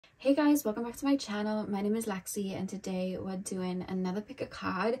Hey guys, welcome back to my channel. My name is Lexi and today we're doing another pick a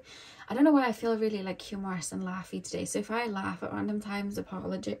card. I don't know why I feel really like humorous and laughy today, so if I laugh at random times,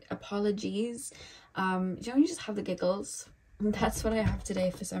 apologies. You just have the giggles. That's what I have today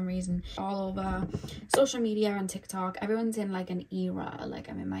for some reason. All over social media and TikTok, everyone's in like an era.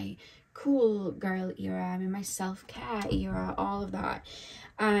 Like I'm in my cool girl era, I'm in my self-care era, all of that.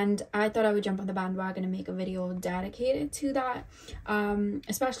 And I thought I would jump on the bandwagon and make a video dedicated to that,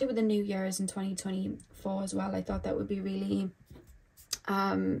 especially with the New Year's in 2024 as well. I thought that would be really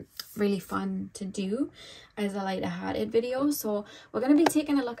fun to do as a lighter-hearted video. So we're going to be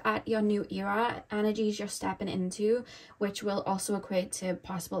taking a look at your new era, energies you're stepping into, which will also equate to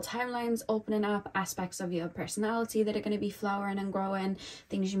possible timelines opening up, aspects of your personality that are going to be flowering and growing,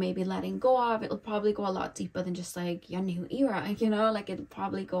 things you may be letting go of. It'll probably go a lot deeper than just like your new era, you know, like it'll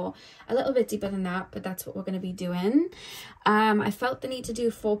probably go a little bit deeper than that, but that's what we're going to be doing. I felt the need to do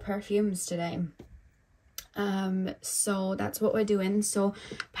 4 perfumes today. So that's what we're doing. So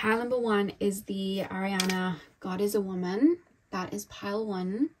pile number 1 is the Ariana God is a Woman. That is pile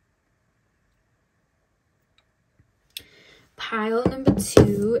 1. Pile number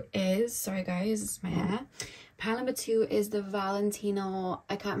 2 is, sorry guys, it's my hair. Pile number 2 is the Valentino,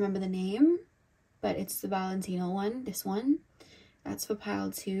 I can't remember the name, but it's the Valentino one, this one. That's for pile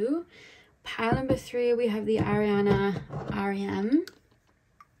 2. Pile number 3, we have the Ariana RM.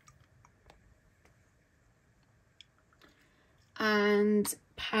 And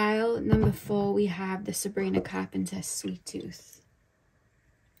pile number 4, we have the Sabrina Carpenter Sweet Tooth.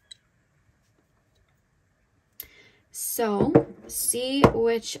 So, see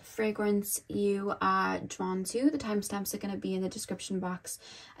which fragrance you are drawn to. The timestamps are going to be in the description box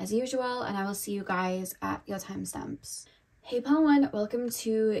as usual, and I will see you guys at your timestamps. Hey pile 1, welcome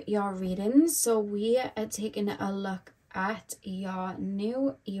to your readings. So we are taking a look at your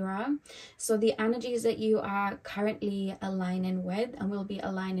new era, so the energies that you are currently aligning with and will be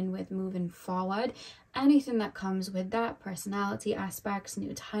aligning with moving forward, anything that comes with that, personality aspects,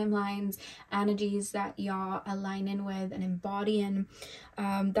 new timelines, energies that you're aligning with and embodying,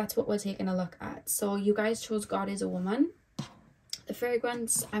 that's what we're taking a look at. So you guys chose God is a Woman. The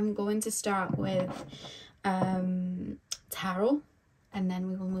fragrance, I'm going to start with tarot, and then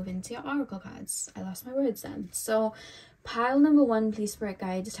we will move into your oracle cards. I lost my words then. So pile number 1, please spirit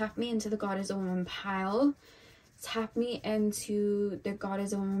guides, tap me into the God is a Woman pile. Tap me into the God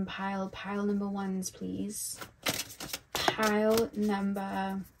is a Woman pile. Pile number 1s, please. Pile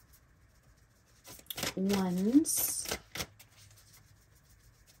number 1s.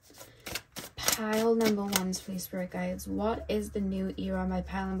 Pile number 1s, please spirit guides. What is the new era my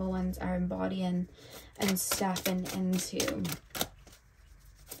pile number 1s are embodying and stepping into?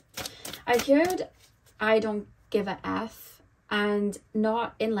 I heard I don't give a F, and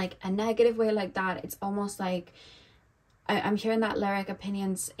not in like a negative way like that. It's almost like I'm hearing that lyric,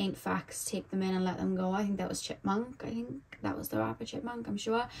 opinions ain't facts, take them in and let them go. I think that was Chipmunk. I think that was the rapper Chipmunk, I'm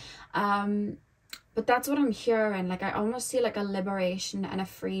sure. But that's what I'm hearing. Like I almost see like a liberation and a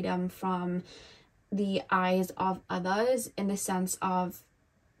freedom from the eyes of others, in the sense of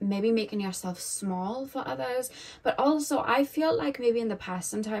maybe making yourself small for others, but also I feel like maybe in the past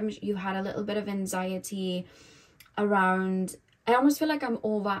sometimes you had a little bit of anxiety around, I almost feel like I'm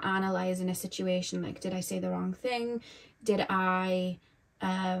over analyzing a situation, like did I say the wrong thing, did I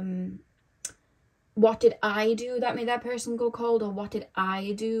what did I do that made that person go cold, or what did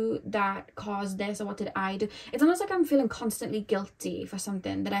I do that caused this, or what did I do? It's almost like I'm feeling constantly guilty for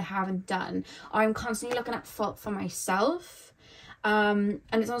something that I haven't done, or I'm constantly looking at fault for myself. And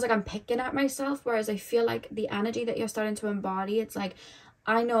it's almost like I'm picking at myself, whereas I feel like the energy that you're starting to embody, it's like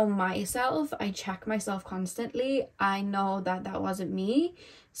I know myself, I check myself constantly, I know that that wasn't me,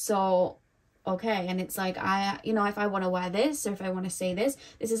 so okay. And it's like you know, if I want to wear this, or if I want to say this,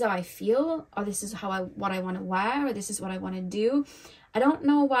 this is how I feel, or this is how what I want to wear, or this is what I want to do. I don't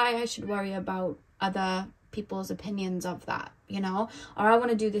know why I should worry about other people's opinions of that, you know, or I want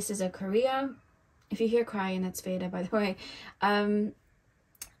to do this as a career. If you hear crying, it's Veda, by the way.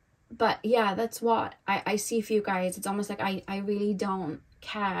 But yeah, that's what I see for you guys. It's almost like I really don't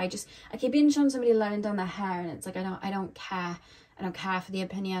care. I keep being shown somebody letting down their hair, and it's like I don't care. I don't care for the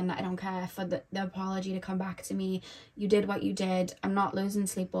opinion. I don't care for the apology to come back to me. You did what you did. I'm not losing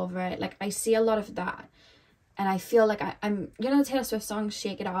sleep over it. Like I see a lot of that, and I feel like I'm, you know, Taylor Swift song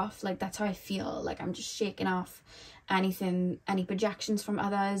Shake It Off, like that's how I feel. Like I'm just shaking off anything, any projections from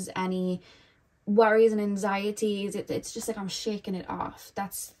others, any worries and anxieties. It's just like I'm shaking it off.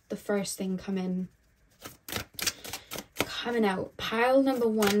 That's the first thing coming out. Pile number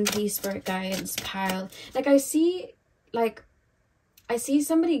 1, please spirit guides. Pile, like I see, like I see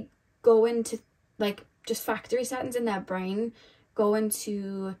somebody go into like just factory settings in their brain, going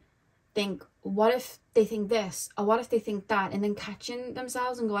to think, what if they think this, or what if they think that, and then catching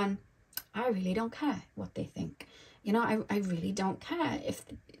themselves and going, I really don't care what they think. You know, I really don't care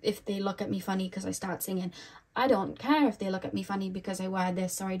if they look at me funny because I start singing. I don't care if they look at me funny because I wear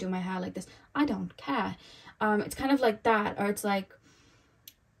this or I do my hair like this. I don't care. It's kind of like that. Or it's like,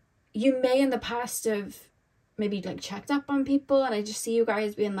 you may in the past have maybe like checked up on people, and I just see you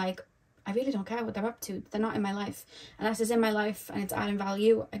guys being like, I really don't care what they're up to. They're not in my life. Unless it's in my life and it's adding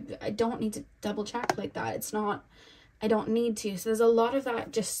value, I don't need to double check like that. It's not, I don't need to. So there's a lot of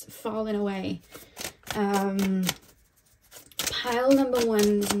that just falling away. Pile number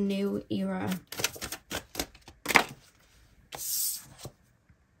 1's new era.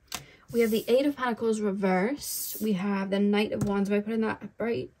 We have the 8 of Pentacles reversed. We have the Knight of Wands. Am I putting that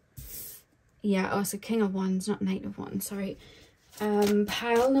right? Yeah, oh, it's a King of Wands, not Knight of Wands, sorry.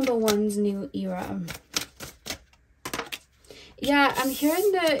 Pile number 1's new era. Yeah, I'm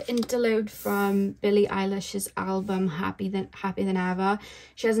hearing the interlude from Billie Eilish's album Happy Than Ever.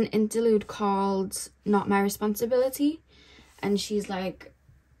 She has an interlude called Not My Responsibility. And she's like,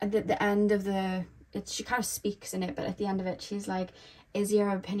 at the end of she kind of speaks in it, but at the end of it, she's like, is your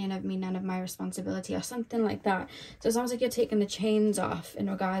opinion of me none of my responsibility, or something like that. So it sounds like you're taking the chains off in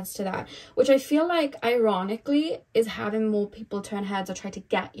regards to that, which I feel like ironically is having more people turn heads or try to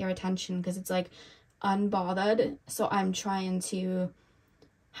get your attention, because it's like unbothered. So I'm trying to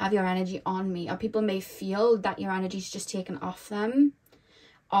have your energy on me, or people may feel that your energy's just taken off them,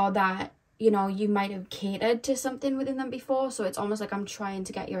 or that, you know, you might have catered to something within them before. So it's almost like I'm trying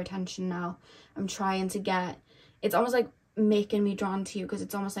to get your attention now. I'm trying to get, it's almost like making me drawn to you, because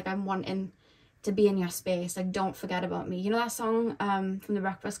it's almost like I'm wanting to be in your space. Like, don't forget about me. You know that song from the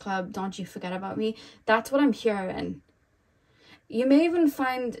Breakfast Club, Don't You Forget About Me? That's what I'm hearing. You may even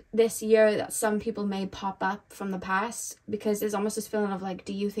find this year that some people may pop up from the past, because there's almost this feeling of like,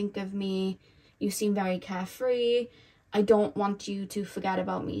 do you think of me? You seem very carefree. I don't want you to forget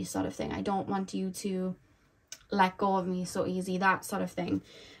about me, sort of thing. I don't want you to let go of me so easy, that sort of thing.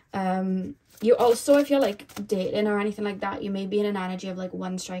 You also, if you're like dating or anything like that, you may be in an energy of like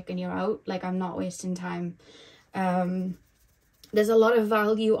one strike and you're out. Like, I'm not wasting time. There's a lot of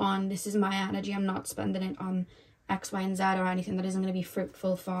value on, this is my energy, I'm not spending it on X, Y, and Z or anything that isn't going to be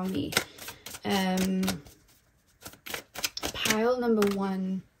fruitful for me. Pile number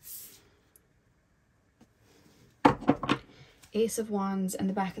 1. Ace of Wands, and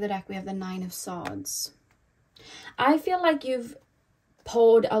the back of the deck we have the 9 of Swords. I feel like you've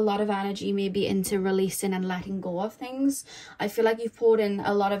poured a lot of energy maybe into releasing and letting go of things. I feel like you've poured in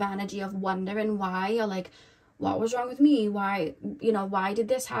a lot of energy of wondering why, or like, what was wrong with me? Why, you know, why did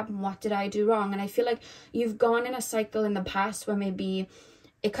this happen? What did I do wrong? And I feel like you've gone in a cycle in the past where maybe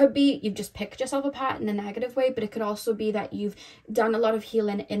it could be you've just picked yourself apart in a negative way, but it could also be that you've done a lot of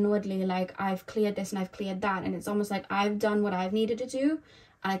healing inwardly. Like, I've cleared this and I've cleared that. And it's almost like I've done what I've needed to do,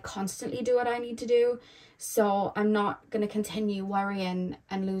 and I constantly do what I need to do. So I'm not going to continue worrying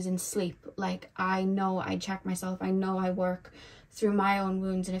and losing sleep. Like, I know I check myself. I know I work through my own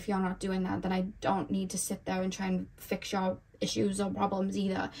wounds. And if you're not doing that, then I don't need to sit there and try and fix your issues or problems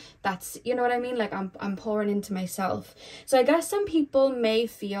either. That's, you know what I mean? Like, I'm pouring into myself. So I guess some people may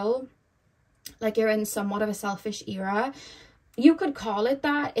feel like you're in somewhat of a selfish era. You could call it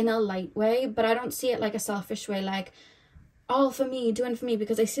that in a light way, but I don't see it like a selfish way, like, all for me, doing for me,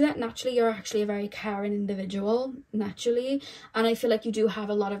 because I see that naturally you're actually a very caring individual, naturally, and I feel like you do have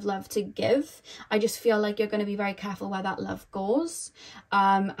a lot of love to give. I just feel like you're going to be very careful where that love goes,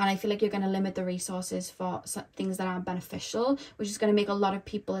 and I feel like you're going to limit the resources for things that aren't beneficial, which is going to make a lot of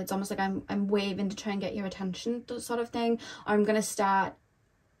people, it's almost like I'm waving to try and get your attention, sort of thing, or I'm going to start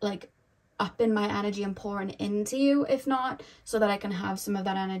like upping my energy and pouring into you, if not, so that I can have some of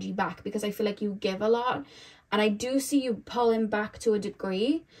that energy back, because I feel like you give a lot. And I do see you pulling back to a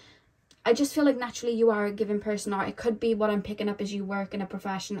degree. I just feel like naturally you are a giving person, or it could be what I'm picking up is you work in a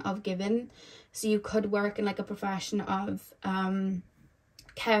profession of giving. So you could work in like a profession of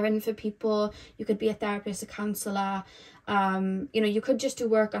caring for people. You could be a therapist, a counsellor. You know, you could just do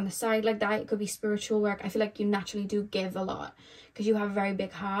work on the side like that. It could be spiritual work. I feel like you naturally do give a lot because you have a very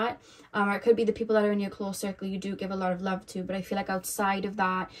big heart. Or it could be the people that are in your close circle you do give a lot of love to. But I feel like outside of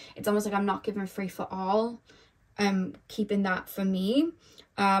that, it's almost like I'm not giving free for all. Keeping that for me,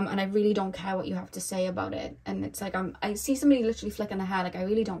 and I really don't care what you have to say about it. And it's like I see somebody literally flicking their hair, like, I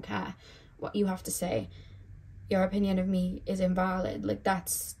really don't care what you have to say. Your opinion of me is invalid. Like,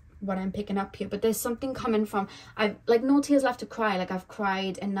 that's what I'm picking up here. But there's something coming from, I've like no tears left to cry. Like, I've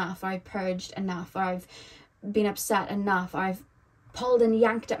cried enough, or I've purged enough, or I've been upset enough, or pulled and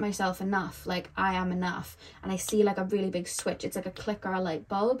yanked at myself enough, like I am enough, and I see like a really big switch. It's like a click or a light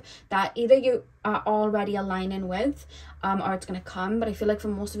bulb that either you are already aligning with or it's gonna come. But I feel like for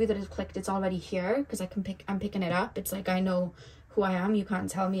most of you that has clicked, it's already here, because I'm picking it up. It's like, I know who I am, you can't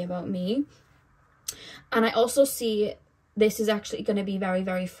tell me about me. And I also see this is actually going to be very,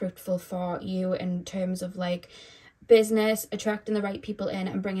 very fruitful for you in terms of like business, attracting the right people in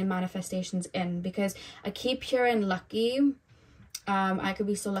and bringing manifestations in, because I keep hearing lucky. I could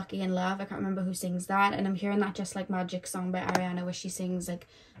be so lucky in love. I can't remember who sings that, and I'm hearing that Just Like Magic song by Ariana where she sings like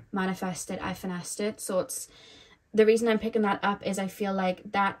manifest it, I finessed it. So it's the reason I'm picking that up is I feel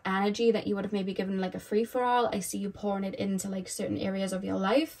like that energy that you would have maybe given like a free-for-all, I see you pouring it into like certain areas of your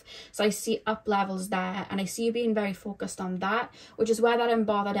life. So I see up levels there, and I see you being very focused on that, which is where that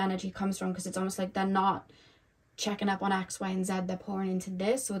unbothered energy comes from, because it's almost like they're not checking up on X, Y, and Z, they're pouring into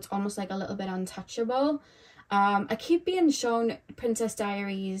this. So it's almost like a little bit untouchable. I keep being shown Princess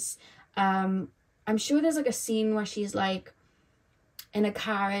Diaries. I'm sure there's like a scene where she's like in a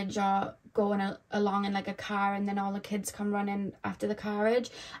carriage or going along in like a car, and then all the kids come running after the carriage.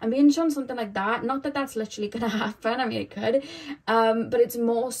 I'm being shown something like that. Not that that's literally gonna happen, I mean it could, but it's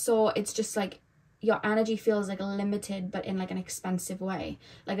more so, it's just like your energy feels like limited, but in like an expensive way,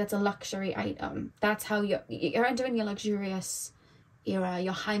 like it's a luxury item. That's how you're entering your luxurious era,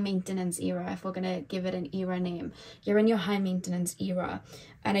 your high maintenance era, if we're gonna give it an era name. You're in your high maintenance era,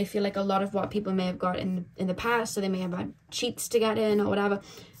 and I feel like a lot of what people may have got in the past, so they may have had cheats to get in or whatever,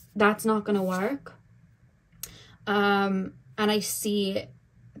 that's not gonna work. And I see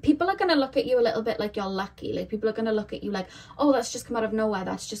people are gonna look at you a little bit like you're lucky. Like people are gonna look at you like, oh, that's just come out of nowhere,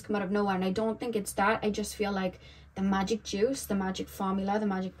 that's just come out of nowhere. And I don't think it's that. I just feel like the magic juice, the magic formula, the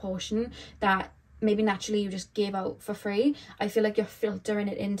magic potion that maybe naturally you just gave out for free, I feel like you're filtering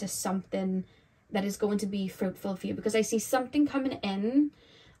it into something that is going to be fruitful for you, because I see something coming in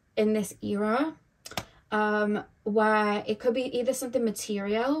this era where it could be either something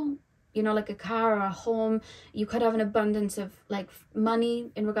material, you know, like a car or a home. You could have an abundance of like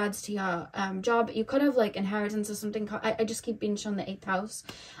money in regards to your job. You could have like inheritance or something. I just keep being shown the 8th house,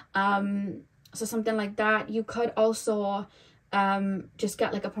 so something like that. You could also just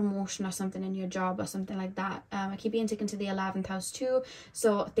get like a promotion or something in your job or something like that. I keep being taken to the 11th house too,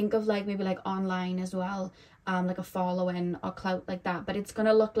 so think of like maybe like online as well, like a following or clout like that. But it's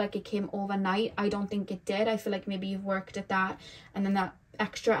gonna look like it came overnight. I don't think it did. I feel like maybe you've worked at that, and then that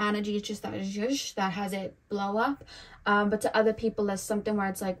extra energy is just that zhush that has it blow up. But to other people there's something where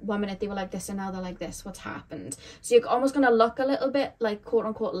it's like 1 minute they were like this and now they're like this. What's happened? So you're almost gonna look a little bit like quote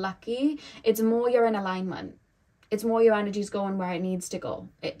unquote lucky. It's more you're in alignment. It's more your energy's going where it needs to go.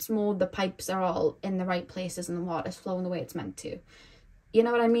 It's more the pipes are all in the right places and the water's flowing the way it's meant to. You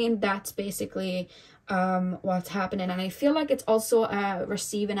know what I mean? That's basically what's happening. And I feel like it's also a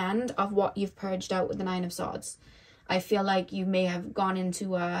receiving end of what you've purged out with the 9 of Swords. I feel like you may have gone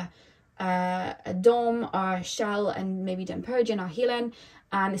into a dome or a shell and maybe done purging or healing,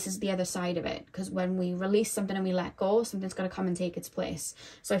 and this is the other side of it, because when we release something and we let go, something's going to come and take its place.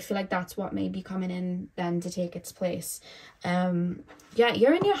 So I feel like that's what may be coming in then to take its place. Yeah,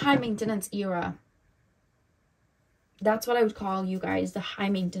 you're in your high maintenance era. That's what I would call you guys, the high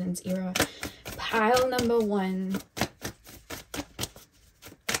maintenance era. Pile number 1,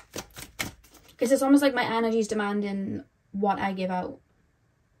 because it's almost like my energy is demanding what I give out.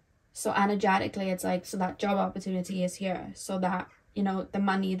 So energetically it's like, so that job opportunity is here, so that, you know, the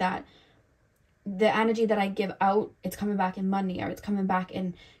money, that the energy that I give out, it's coming back in money, or it's coming back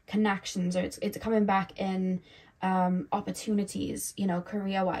in connections, or it's coming back in opportunities, you know,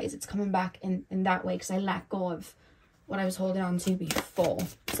 career wise. It's coming back in that way, because I let go of what I was holding on to before.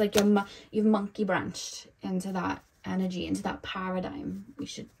 It's like you've monkey branched into that energy, into that paradigm, we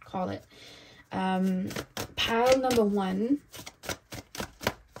should call it. Pile number 1.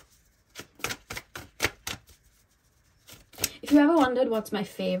 If you ever wondered what's my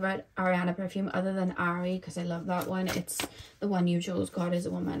favorite Ariana perfume other than Ari, because I love that one, it's the one you chose, God Is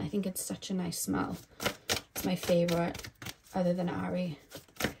a Woman. I think it's such a nice smell. It's my favorite other than Ari.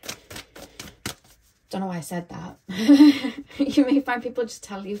 Don't know why I said that. You may find people just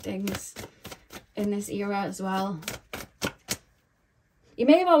tell you things in this era as well. You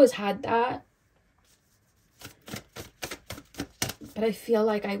may have always had that, but I feel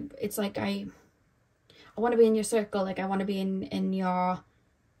like I want to be in your circle, like I want to be in your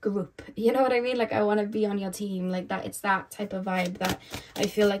group, you know what I mean? Like I want to be on your team, like that. It's that type of vibe that I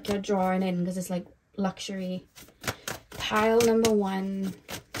feel like you're drawing in, because it's like luxury. Pile number 1,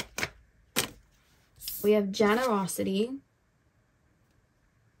 we have generosity.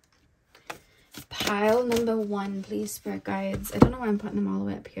 Pile number 1, please, spirit guides. I don't know why I'm putting them all the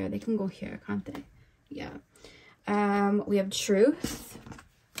way up here. They can go here, can't they? Yeah. We have truth.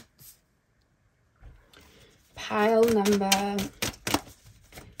 Pile number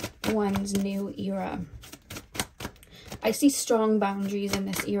 1's new era. I see strong boundaries in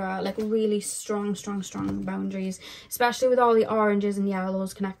this era, like really strong boundaries, especially with all the oranges and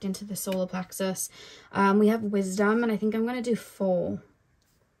yellows connecting to the solar plexus. We have wisdom, and I think I'm going to do 4.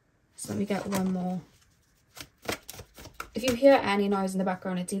 So let me get one more. If you hear any noise in the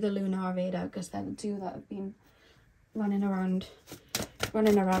background, it's either Luna or Veda, because they're the two that have been running around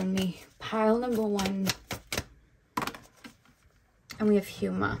me. Pile number 1. And we have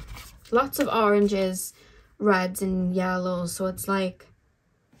humor. Lots of oranges, reds and yellows. So it's like,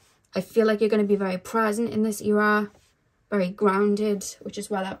 I feel like you're going to be very present in this era, very grounded, which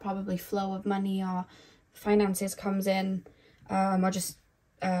is where that probably flow of money or finances comes in, or just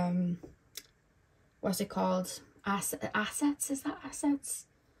what's it called, assets? Is that assets?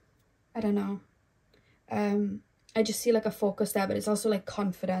 I don't know. I just see like a focus there, but it's also like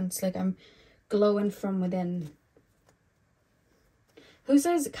confidence, like I'm glowing from within. Who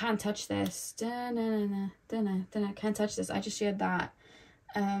says can't touch this? Can't touch this. I just heard that.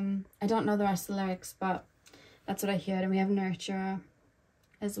 I don't know the rest of the lyrics, but that's what I heard. And we have nurturer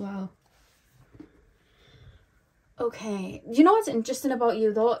as well. Okay, you know what's interesting about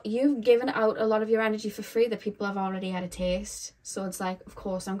you though? You've given out a lot of your energy for free that people have already had a taste. So it's like, of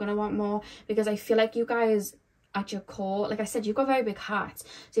course I'm gonna want more, because I feel like you guys at your core, like I said, you've got very big hearts.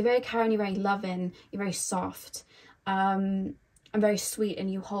 So you're very caring, you're very loving, you're very soft. I'm very sweet,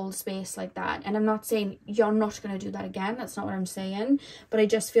 and you hold space like that. And I'm not saying you're not going to do that again. That's not what I'm saying. But I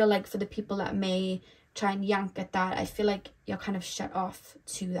just feel like for the people that may try and yank at that, I feel like you're kind of shut off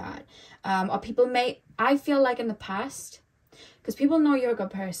to that. Or people may, I feel like in the past, because people know you're a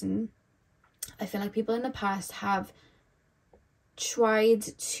good person, I feel like people in the past have tried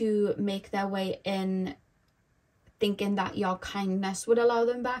to make their way in thinking that your kindness would allow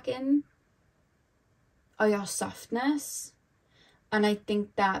them back in, or your softness. And I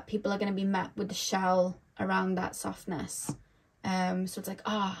think that people are going to be met with the shell around that softness. So it's like,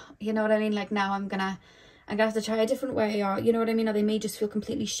 you know what I mean? Like now I'm gonna have to try a different way, or you know what I mean? Or they may just feel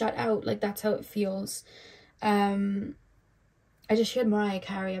completely shut out. Like that's how it feels. I just heard Mariah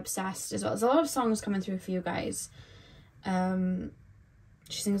Carey Obsessed as well. There's a lot of songs coming through for you guys.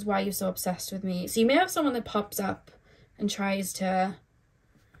 She sings Why Are You So Obsessed With Me. So you may have someone that pops up and tries to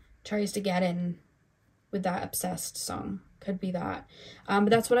get in with that obsessed song. Could be that. But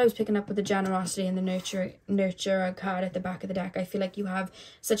that's what I was picking up with the generosity and the nurture card at the back of the deck. I feel like you have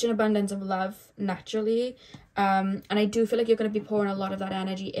such an abundance of love naturally. And I do feel like you're going to be pouring a lot of that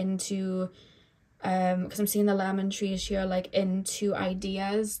energy into, because I'm seeing the lemon trees here, like into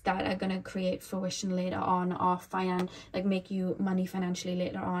ideas that are going to create fruition later on, or like make you money financially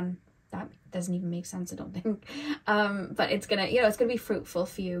later on. That doesn't even make sense, I don't think. But it's gonna, it's gonna be fruitful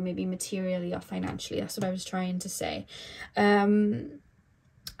for you, maybe materially or financially. That's what I was trying to say.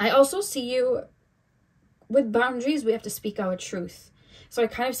 I also see you with boundaries. We have to speak our truth. So I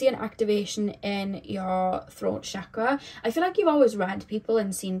kind of see an activation in your throat chakra. I feel like you've always read people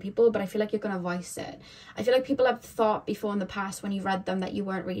and seen people, but I feel like you're going to voice it. I feel like people have thought before in the past when you read them that you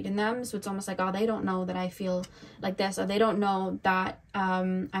weren't reading them. So it's almost like, they don't know that I feel like this, or they don't know that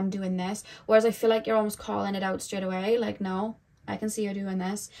I'm doing this. Whereas I feel like you're almost calling it out straight away. Like, no, I can see you doing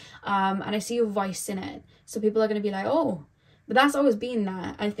this. And I see you voicing it. So people are going to be like, oh. But that's always been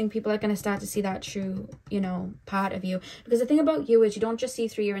that. I think people are going to start to see that true, part of you. Because the thing about you is you don't just see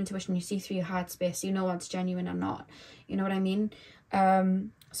through your intuition, you see through your heart space. You know what's genuine or not. You know what I mean?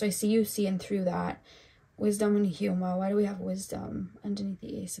 So I see you seeing through that. Wisdom and humor. Why do we have wisdom underneath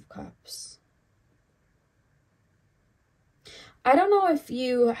the Ace of Cups? I don't know if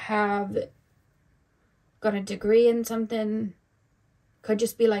you have got a degree in something. Could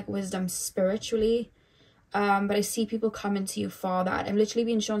just be like wisdom spiritually. But I see people coming to you for that. I'm literally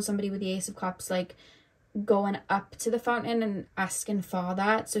being shown somebody with the Ace of Cups, like, going up to the fountain and asking for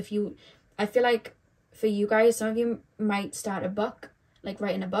that. So I feel like for you guys, some of you might start a book, like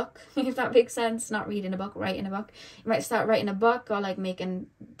writing a book, if that makes sense. Not reading a book, writing a book. You might start writing a book, or like making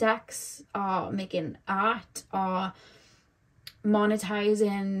decks, or making art, or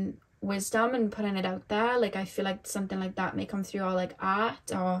monetizing wisdom and putting it out there. Like, I feel like something like that may come through, or like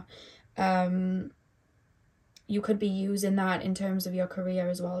art, or you could be using that in terms of your career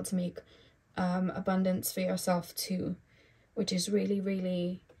as well to make abundance for yourself too, which is really,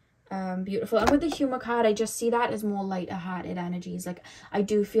 really beautiful. And with the humor card, I just see that as more lighter-hearted energies. Like, I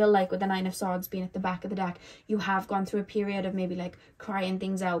do feel like with the Nine of Swords being at the back of the deck, you have gone through a period of maybe like crying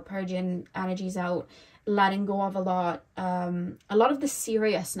things out, purging energies out, letting go of a lot of the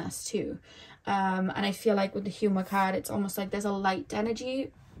seriousness too. And I feel like with the humor card, it's almost like there's a light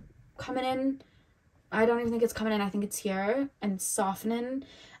energy coming in. I don't even think it's coming in, I think it's here and softening.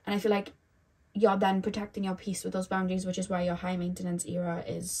 And I feel like you're then protecting your peace with those boundaries, which is why your high maintenance era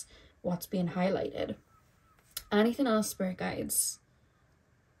is what's being highlighted. Anything else, spirit guides?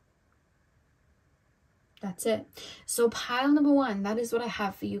 That's it. So pile number 1, that is what I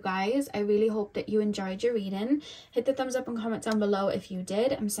have for you guys. I really hope that you enjoyed your reading. Hit the thumbs up and comment down below if you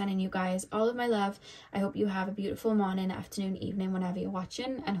did. I'm sending you guys all of my love. I hope you have a beautiful morning, afternoon, evening, whenever you're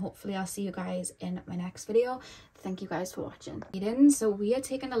watching, and hopefully I'll see you guys in my next video. Thank you guys for watching. So we are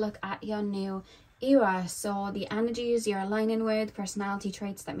taking a look at your new era, so the energies you're aligning with, personality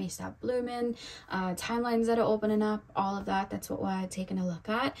traits that may start blooming, timelines that are opening up, all of that. That's what we're taking a look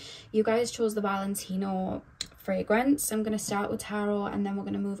at. You guys chose the Valentino fragrance. I'm going to start with tarot, and then we're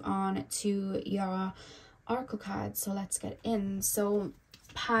going to move on to your oracle cards. So let's get in. So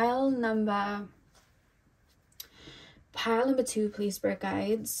pile number 2, please, spirit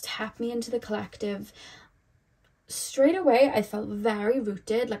guides. Tap me into the collective. Straight away, I felt very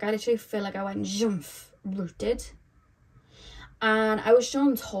rooted. Like, I literally feel like I went jump rooted. And I was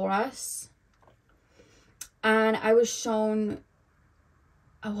shown Taurus. And I was shown,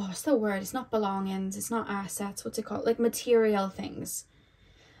 oh, what's the word? It's not belongings. It's not assets. What's it called? Like material things.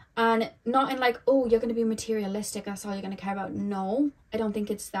 And not in like, oh, you're going to be materialistic. That's all you're going to care about. No, I don't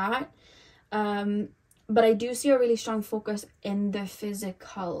think it's that. But I do see a really strong focus in the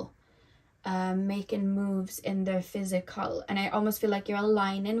physical. Making moves in their physical, and I almost feel like you're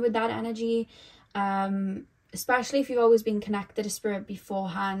aligning with that energy, especially if you've always been connected to spirit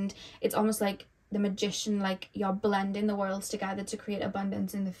beforehand. It's almost like the magician, like you're blending the worlds together to create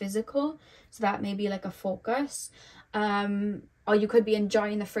abundance in the physical, so that may be like a focus, or you could be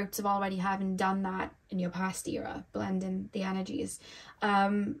enjoying the fruits of already having done that in your past era, blending the energies.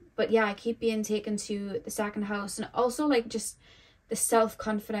 But yeah, I keep being taken to the second house, and also like just the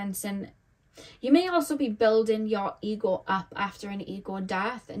self-confidence, and you may also be building your ego up after an ego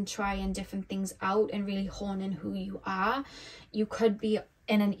death and trying different things out and really honing who you are. You could be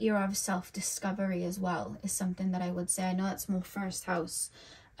in an era of self-discovery as well, is something that I would say. I know that's more first house,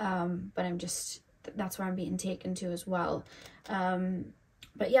 but I'm just, that's where I'm being taken to as well.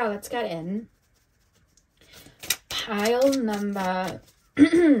 But yeah, let's get in. Pile number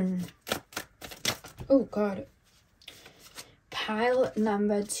oh god, pile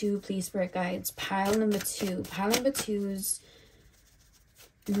number 2, please, spirit guides. Pile number 2. Pile number 2's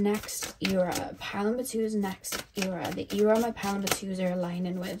next era. Pile number 2's next era. The era my pile number 2's are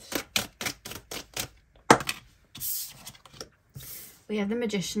aligning with. We have the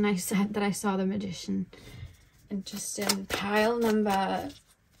magician. I said that I saw the magician. And just in pile number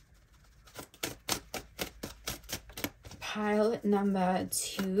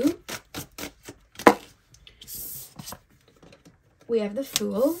 2. We have the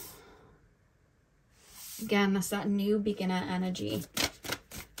Fool. Again, that's that new beginner energy.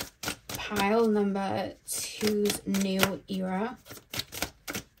 Pile number 2's new era.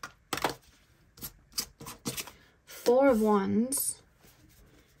 4 of Wands.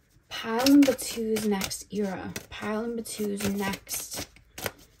 Pile number 2's next era. Pile number 2's next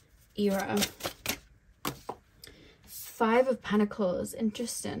era. 5 of Pentacles.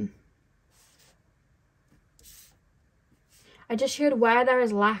 Interesting. I just heard, where there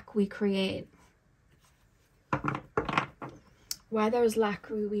is lack, we create. Where there is lack,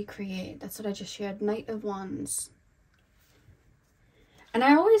 we create. That's what I just heard. Knight of Wands. And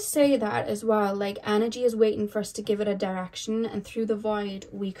I always say that as well. Like, energy is waiting for us to give it a direction. And through the void,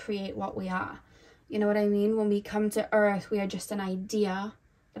 we create what we are. You know what I mean? When we come to earth, we are just an idea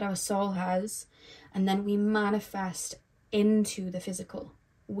that our soul has. And then we manifest into the physical.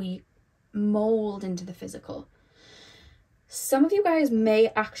 We mold into the physical. Some of you guys may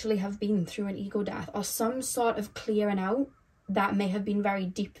actually have been through an ego death or some sort of clearing out that may have been very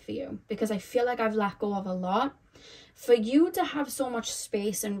deep for you, because I feel like I've let go of a lot. For you to have so much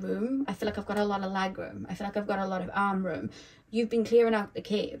space and room, I feel like I've got a lot of leg room. I feel like I've got a lot of arm room. You've been clearing out the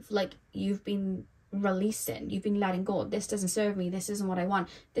cave. Like, you've been releasing. You've been letting go. This doesn't serve me. This isn't what I want.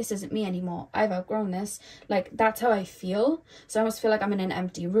 This isn't me anymore. I've outgrown this. Like, that's how I feel. So I almost feel like I'm in an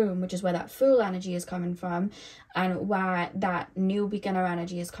empty room, which is where that Fool energy is coming from and where that new beginner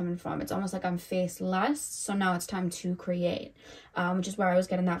energy is coming from. It's almost like I'm faceless. So now it's time to create, which is where I was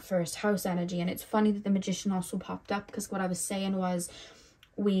getting that first house energy. And it's funny that the magician also popped up, because what I was saying was,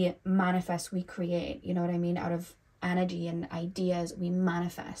 we manifest, we create, you know what I mean? Out of energy and ideas, we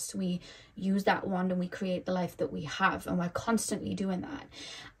manifest, we use that wand and we create the life that we have, and we're constantly doing that.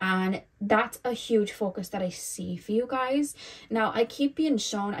 And that's a huge focus that I see for you guys. Now, I keep being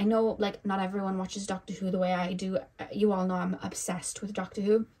shown, I know like not everyone watches Doctor Who the way I do. You all know I'm obsessed with Doctor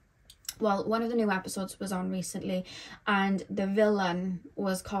Who. Well, one of the new episodes was on recently, and the villain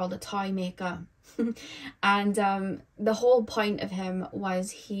was called a toy maker. And the whole point of him was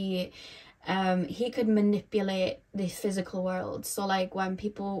he could manipulate the physical world. So like when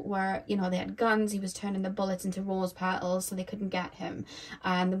people were, you know, they had guns, he was turning the bullets into rose petals so they couldn't get him.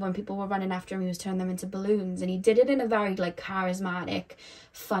 And when people were running after him, he was turning them into balloons. And he did it in a very like charismatic,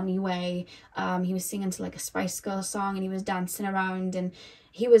 funny way. He was singing to like a Spice Girls song, and he was dancing around, and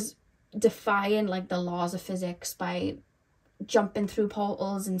he was defying like the laws of physics by jumping through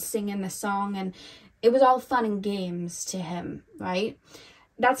portals and singing the song. And it was all fun and games to him, right?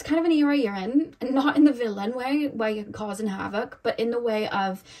 That's kind of an era you're in, and not in the villain way where you're causing havoc, but in the way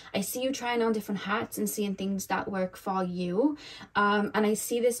of, I see you trying on different hats and seeing things that work for you. And I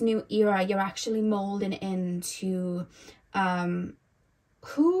see this new era, you're actually molding into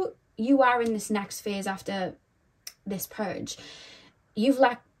who you are in this next phase after this purge. You've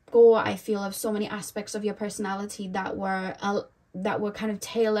let go, I feel, of so many aspects of your personality that were kind of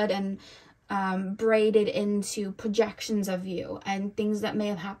tailored and braided into projections of you, and things that may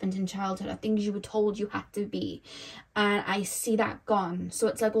have happened in childhood, or things you were told you had to be. And I see that gone. So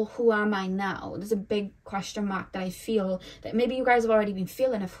it's like, well, who am I now? There's a big question mark that I feel that maybe you guys have already been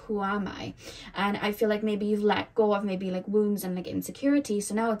feeling of, who am I? And I feel like maybe you've let go of maybe like wounds and like insecurity.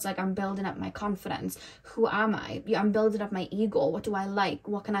 So now it's like, I'm building up my confidence. Who am I? I'm building up my ego. What do I like?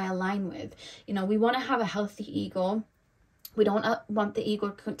 What can I align with? You know, we want to have a healthy ego. We don't want the ego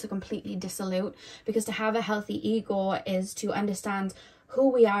to completely dissolute, because to have a healthy ego is to understand who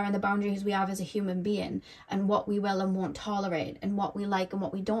we are and the boundaries we have as a human being, and what we will and won't tolerate, and what we like and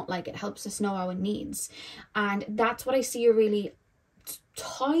what we don't like. It helps us know our needs. And that's what I see you really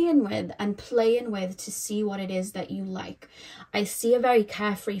toying with and playing with, to see what it is that you like. I see a very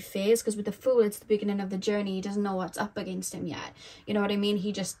carefree phase, because with the Fool, it's the beginning of the journey. He doesn't know what's up against him yet. You know what I mean?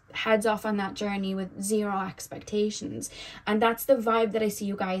 He just heads off on that journey with zero expectations. And that's the vibe that I see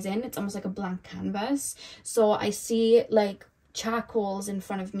you guys in. It's almost like a blank canvas. So I see like charcoals in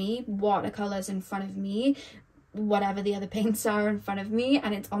front of me, watercolors in front of me, whatever the other paints are in front of me,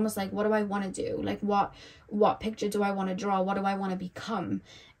 and it's almost like, what do I want to do? Like what picture do I want to draw? What do I want to become?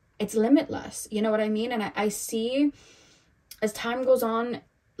 It's limitless, you know what I mean? And I see, as time goes on,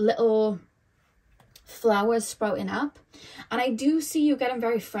 little flowers sprouting up, and I do see you getting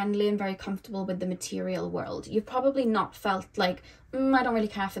very friendly and very comfortable with the material world. You've probably not felt like, I don't really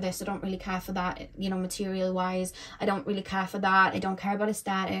care for this, I don't really care for that, you know, material wise, I don't really care for that, I don't care about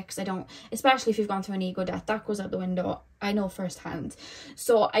aesthetics, I don't, especially if you've gone through an ego death, that goes out the window, I know firsthand.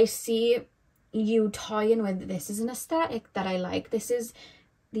 So I see you toying with, this is an aesthetic that I like, these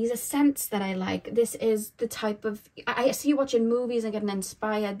are scents that I like, this is the type of, I see you watching movies and getting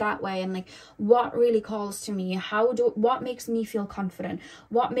inspired that way, and like, what really calls to me, what makes me feel confident,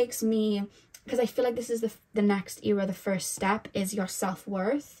 what makes me, because I feel like this is the next era. The first step is your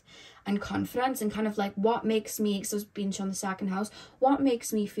self-worth and confidence, and kind of like, what makes me, because I was being shown the second house, what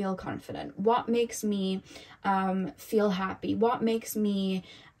makes me feel confident, what makes me feel happy, what makes me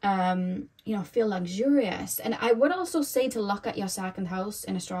you know, feel luxurious. And I would also say to look at your second house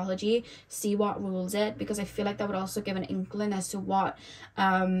in astrology, see what rules it, because I feel like that would also give an inkling as to what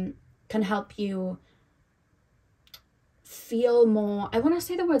can help you feel more, I want to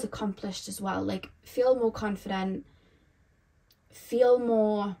say the words accomplished as well, like feel more confident, feel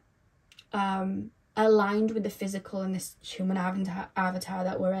more aligned with the physical and this human avatar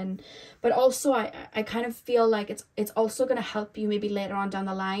that we're in. But also I kind of feel like it's also going to help you maybe later on down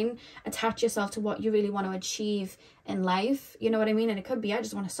the line attach yourself to what you really want to achieve in life, you know what I mean? And it could be, I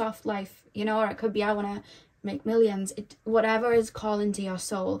just want a soft life, you know, or it could be, I want to make millions, whatever is calling to your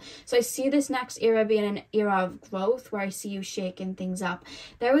soul. So I see this next era being an era of growth, where I see you shaking things up.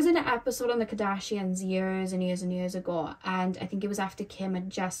 There was an episode on the Kardashians years and years and years ago, and I think it was after Kim had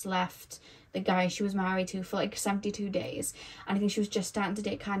just left the guy she was married to for like 72 days, and I think she was just starting to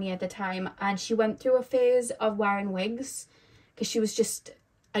date Kanye at the time, and she went through a phase of wearing wigs, because she was just,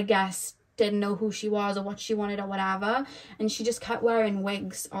 I guess, didn't know who she was or what she wanted or whatever, and she just kept wearing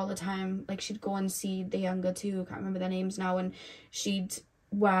wigs all the time. Like, she'd go and see the younger two, can't remember their names now, and she'd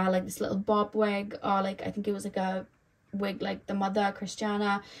wear like this little bob wig, or like, I think it was like a wig like the mother,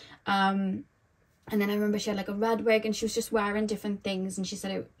 Christiana, and then I remember she had like a red wig, and she was just wearing different things, and she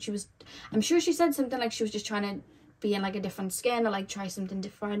said I'm sure she said something like she was just trying to be in like a different skin, or like try something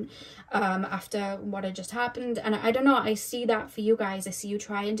different after what had just happened. And I don't know, I see that for you guys. I see you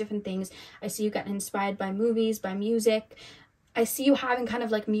trying different things. I see you getting inspired by movies, by music. I see you having kind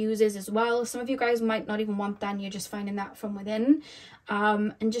of like muses as well. Some of you guys might not even want that, and you're just finding that from within,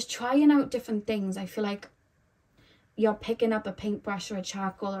 and just trying out different things. I feel like you're picking up a paintbrush or a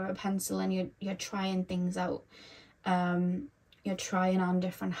charcoal or a pencil, and you're trying things out. You're trying on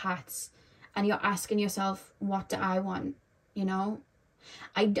different hats, and you're asking yourself, what do I want? You know,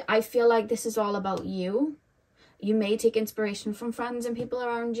 I feel like this is all about you. You may take inspiration from friends and people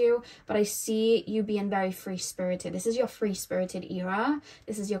around you, but I see you being very free-spirited. This is your free-spirited era.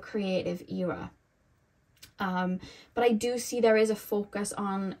 This is your creative era. But I do see there is a focus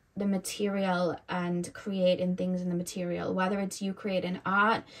on the material and creating things in the material, whether it's you creating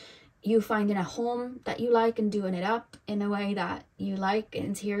art, you finding a home that you like and doing it up in a way that you like,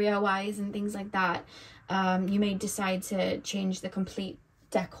 interior wise and things like that. You may decide to change the complete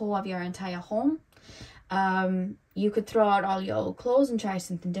decor of your entire home. You could throw out all your old clothes and try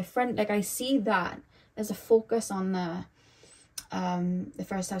something different. Like, I see that there's a focus on the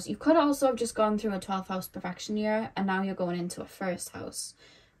first house. You could also have just gone through a 12th house perfection year, and now you're going into a first house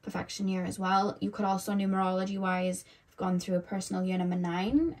perfection year as well. You could also, numerology wise, gone through a personal year number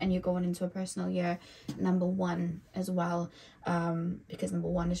 9, and you're going into a personal year number 1 as well, because number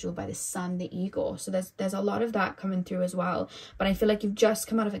 1 is ruled by the sun, the ego. So there's a lot of that coming through as well. But I feel like you've just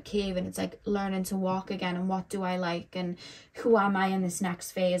come out of a cave, and it's like learning to walk again, and what do I like, and who am I in this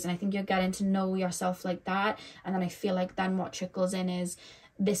next phase. And I think you're getting to know yourself like that. And then I feel like then what trickles in is,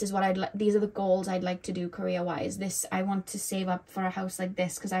 this is what I'd like, these are the goals I'd like to do career wise. This, I want to save up for a house like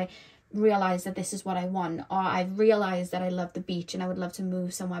this because I realize that this is what I want, or I've realized that I love the beach and I would love to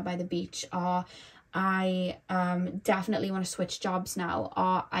move somewhere by the beach, or I definitely want to switch jobs now,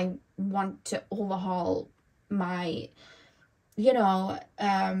 or I want to overhaul my, you know,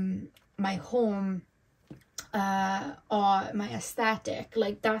 my home, or my aesthetic.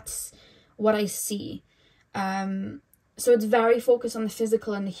 Like, that's what I see. So it's very focused on the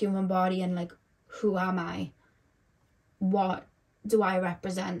physical and the human body, and like, who am I? What do I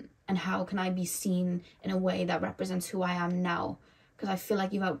represent? And how can I be seen in a way that represents who I am now? Because I feel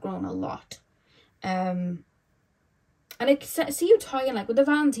like you've outgrown a lot. And I see you toying like with the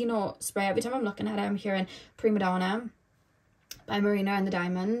Valentino spray. Every time I'm looking at it, I'm hearing Prima Donna by Marina and the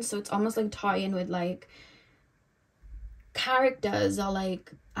Diamonds. So it's almost like toying with like characters, or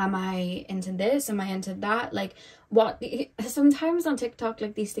like, am I into this? Am I into that? Like, what? Sometimes on TikTok,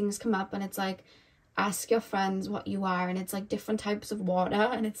 like, these things come up, and it's like, ask your friends what you are, and it's like different types of water,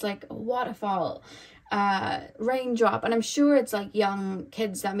 and it's like a waterfall, raindrop, and I'm sure it's like young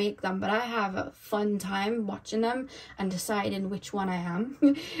kids that make them, but I have a fun time watching them and deciding which one I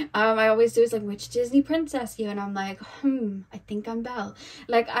am. I always do, it's like, which Disney princess you? And I'm like, I think I'm Belle.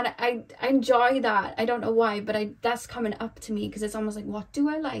 Like, and I enjoy that. I don't know why, but that's coming up to me, because it's almost like, what do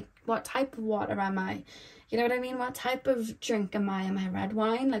I like? What type of water am I? You know what I mean? What type of drink am I? Am I red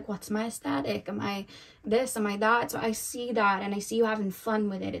wine? Like, what's my aesthetic? Am I this? Am I that? So I see that, and I see you having fun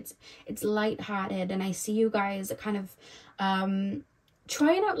with it. It's lighthearted, and I see you guys kind of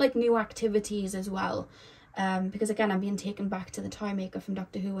trying out like new activities as well. Because again, I'm being taken back to the toy maker from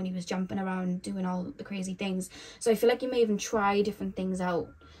Doctor Who when he was jumping around doing all the crazy things. So I feel like you may even try different things out.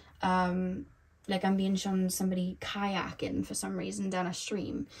 Like, I'm being shown somebody kayaking for some reason down a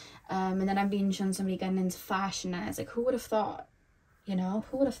stream. And then I'm being shown somebody getting into fashion, and it's like, who would have thought? You know,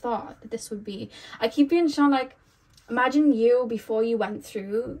 who would have thought that this would be? I keep being shown, like, imagine you before you went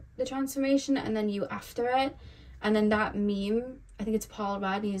through the transformation, and then you after it. And then that meme, I think it's Paul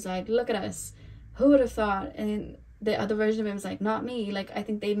Rudd, and he's like, look at us. Who would have thought? And the other version of him is like, not me. Like, I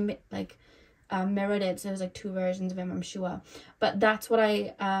think they like mirrored it. So there's like 2 versions of him, I'm sure. But that's what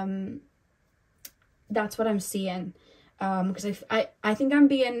I'm seeing, because I think I'm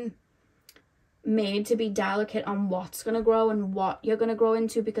being made to be delicate on what's going to grow and what you're going to grow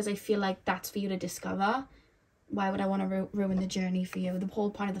into, because I feel like that's for you to discover. Why would I want to ruin the journey for you? The whole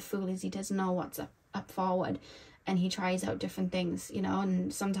point of the Fool is he doesn't know what's up forward, and he tries out different things, you know,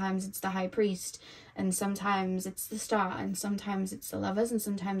 and sometimes it's the High Priest, and sometimes it's the Star, and sometimes it's the Lovers, and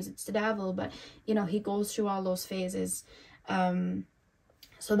sometimes it's the Devil, but, you know, he goes through all those phases.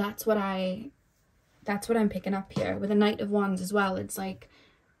 So that's what I'm picking up here with the Knight of Wands as well. It's like,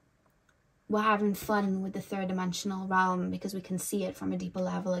 we're having fun with the 3rd dimensional realm because we can see it from a deeper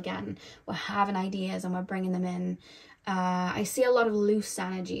level again. We're having ideas and we're bringing them in. I see a lot of loose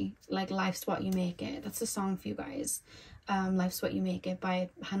energy, like Life's What You Make It. That's a song for you guys. Life's What You Make It by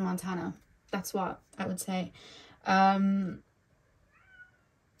Hannah Montana. That's what I would say.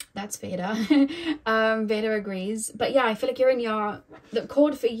 That's Veda. Veda agrees. But yeah, I feel like you're in the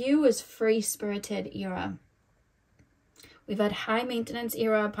code for you is free spirited era. We've had high maintenance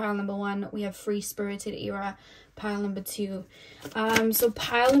era, pile number 1. We have free spirited era, pile number 2. So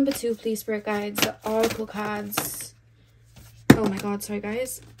pile number 2, please, spirit guides, the oracle cards. Oh my god, sorry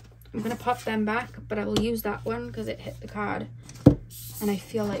guys. I'm gonna pop them back, but I will use that one because it hit the card. And I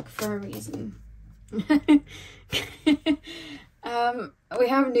feel like for a reason. We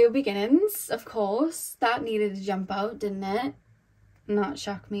have new beginnings, of course. That needed to jump out, didn't it? Not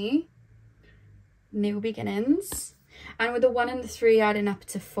shock me. New beginnings. And with the 1 and the 3 adding up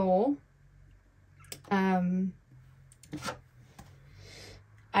to 4,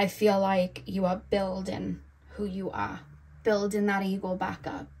 I feel like you are building who you are. Building that ego back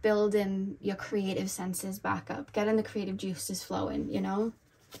up. Building your creative senses back up. Getting the creative juices flowing, you know?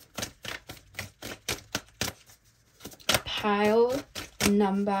 Pile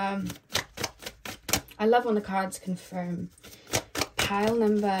number... I love when the cards confirm. Pile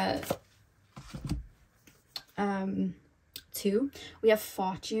number 2. We have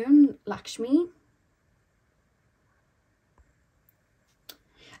Fortune, Lakshmi.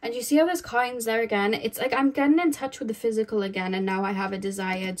 And you see how there's coins there again? It's like I'm getting in touch with the physical again, and now I have a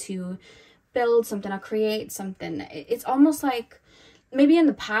desire to build something or create something. It's almost like maybe in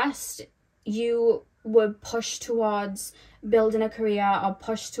the past you were pushed towards building a career or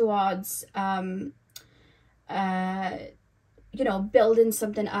pushed towards you know, building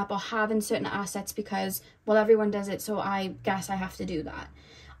something up or having certain assets because, well, everyone does it, so I guess I have to do that.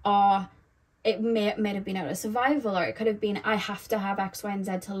 Or it may have been out of survival, or it could have been I have to have X, Y, and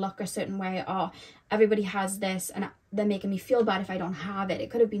Z to look a certain way, or everybody has this and they're making me feel bad if I don't have it. It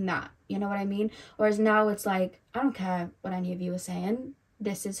could have been that, you know what I mean? Whereas now it's like, I don't care what any of you are saying.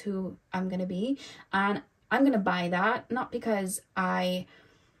 This is who I'm going to be, and I'm going to buy that, not because I'm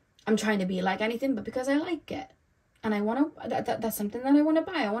trying to be like anything, but because I like it. And I want to, that's something that I want to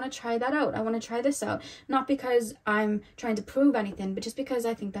buy. I want to try that out. I want to try this out. Not because I'm trying to prove anything, but just because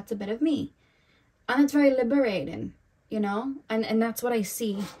I think that's a bit of me. And it's very liberating, you know? And that's what I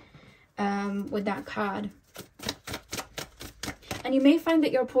see with that card. And you may find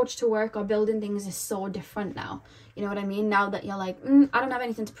that your approach to work or building things is so different now. You know what I mean? Now that you're like, I don't have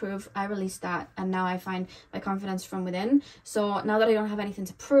anything to prove. I released that. And now I find my confidence from within. So now that I don't have anything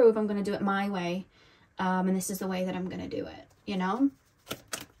to prove, I'm going to do it my way. And this is the way that I'm going to do it, you know?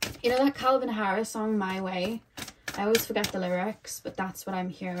 You know that Calvin Harris song, My Way? I always forget the lyrics, but that's what I'm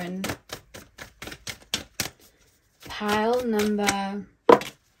hearing. Pile number...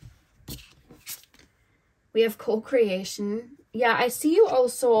 We have co-creation. Yeah, I see you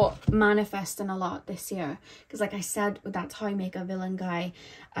also manifesting a lot this year. Because like I said, with that Toy Maker villain guy,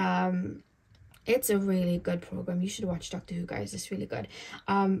 it's a really good program. You should watch Doctor Who, guys. It's really good.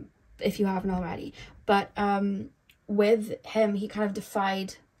 If you haven't already. But with him, he kind of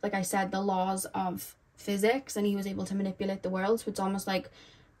defied, like I said, the laws of physics, and he was able to manipulate the world. So it's almost like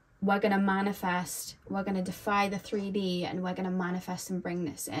we're going to manifest, we're going to defy the 3D, and we're going to manifest and bring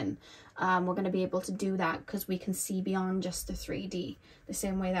this in. We're going to be able to do that because we can see beyond just the 3D. The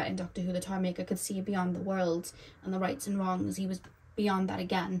same way that in Doctor Who, the Toy Maker could see beyond the world and the rights and wrongs. He was beyond that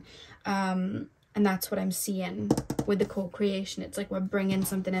again. And that's what I'm seeing with the co-creation. It's like we're bringing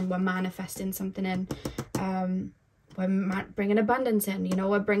something in, we're manifesting something in, we're bringing abundance in, you know,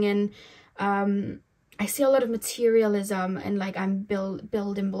 we're bringing, I see a lot of materialism and like I'm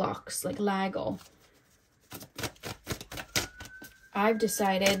building blocks, like Lego. I've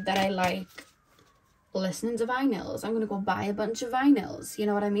decided that I like listening to vinyls. I'm going to go buy a bunch of vinyls, you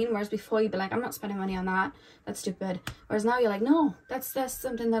know what I mean? Whereas before you'd be like, I'm not spending money on that, that's stupid. Whereas now you're like, no, that's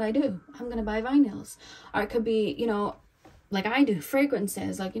something that I do. I'm going to buy vinyls. Or it could be, you know, like I do,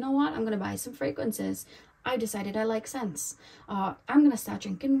 fragrances. Like, you know what? I'm going to buy some fragrances. I decided I like scents. I'm going to start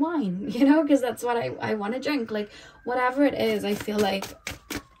drinking wine, you know, because that's what I want to drink. Like, whatever it is, I feel like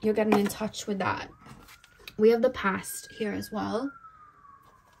you're getting in touch with that. We have the past here as well.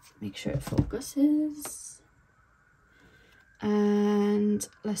 Make sure it focuses. And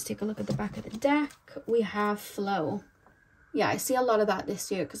let's take a look at the back of the deck. We have flow. Yeah, I see a lot of that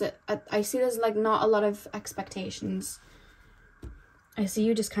this year because I see there's like not a lot of expectations. I see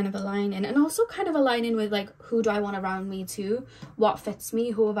you just kind of aligning, and also kind of aligning with like, who do I want around me too? What fits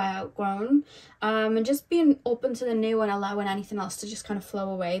me? Who have I outgrown? And just being open to the new and allowing anything else to just kind of flow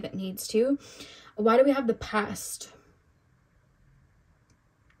away that needs to. Why do we have the past?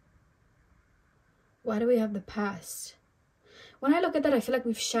 Why do we have the past? When I look at that, I feel like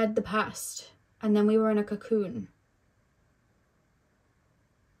we've shed the past and then we were in a cocoon.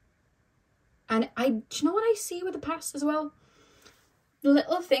 And do you know what I see with the past as well?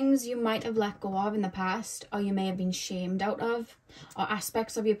 little things you might have let go of in the past, or you may have been shamed out of, or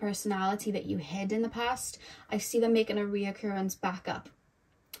aspects of your personality that you hid in the past. I see them making a reoccurrence back up.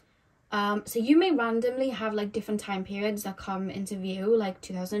 So you may randomly have like different time periods that come into view, like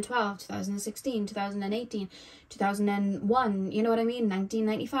 2012, 2016, 2018, 2001, you know what I mean,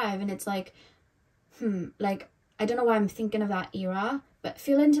 1995, and it's like, like, I don't know why I'm thinking of that era, but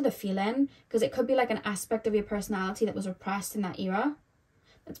feel into the feeling, because it could be like an aspect of your personality that was repressed in that era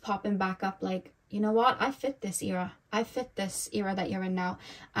that's popping back up, like, you know what, I fit this era. I fit this era that you're in now,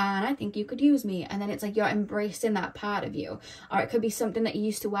 and I think you could use me. And then it's like you're embracing that part of you. Or it could be something that you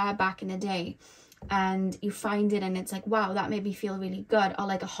used to wear back in the day, and you find it and it's like, wow, that made me feel really good. Or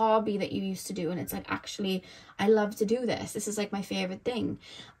like a hobby that you used to do, and it's like, actually, I love to do this. This is like my favorite thing.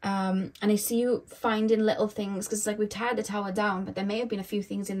 And I see you finding little things, because it's like we've tied the tower down, but there may have been a few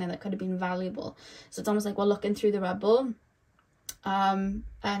things in there that could have been valuable. So it's almost like we're looking through the rubble. And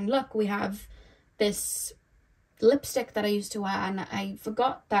look, we have this lipstick that I used to wear, and I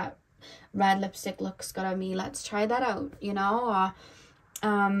forgot that red lipstick looks good on me. Let's try that out, you know.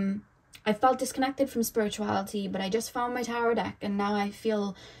 Or I felt disconnected from spirituality, but I just found my tarot deck, and now I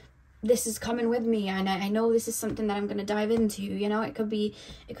feel this is coming with me, and I know this is something that I'm going to dive into, you know. It could be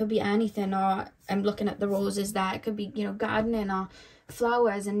anything. Or I'm looking at the roses there. It could be, you know, gardening or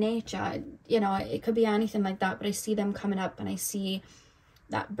flowers and nature, you know. It could be anything like that, but I see them coming up, and I see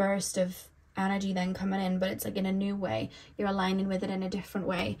that burst of energy then coming in, but it's like in a new way. You're aligning with it in a different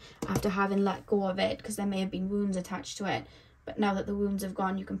way after having let go of it, because there may have been wounds attached to it, but now that the wounds have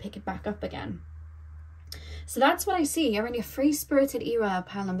gone, you can pick it back up again. So that's what I see. You're in your free spirited era,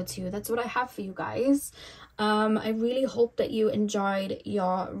 pile number 2. That's what I have for you guys. I really hope that you enjoyed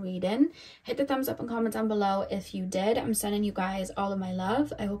your reading. Hit the thumbs up and comment down below if you did. I'm sending you guys all of my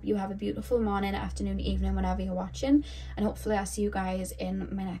love. I hope you have a beautiful morning, afternoon, evening, whenever you're watching, and hopefully I'll see you guys in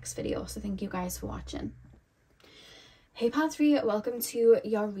my next video. So thank you guys for watching. Hey pile 3, welcome to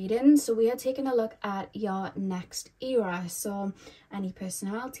your reading. So we are taking a look at your next era. So any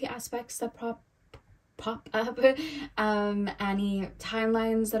personality aspects that pop up, any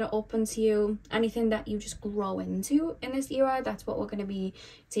timelines that are open to you, anything that you just grow into in this era, that's what we're going to be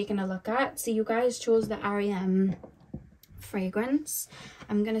taking a look at. So you guys chose the REM fragrance.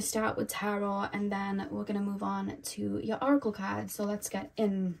 I'm going to start with tarot, and then we're going to move on to your oracle card. So let's get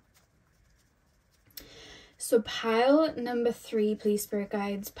in. So pile number 3, please, spirit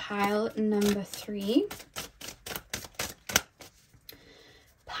guides. Pile number 3.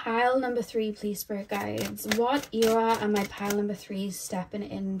 Pile number 3, please, spirit guides. What era am I pile number 3 stepping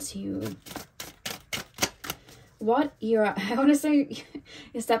into? What era? I want to say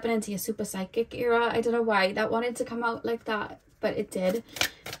you're stepping into your super psychic era. I don't know why that wanted to come out like that, but it did.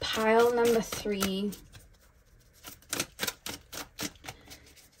 Pile number 3.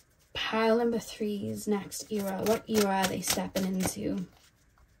 Pile number 3's next era. What era are they stepping into?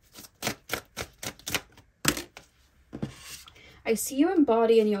 I see you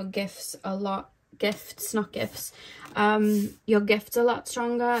embodying your gifts a lot. Gifts, not gifts. Your gifts a lot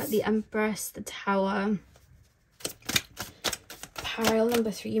stronger. The Empress, the Tower. Pile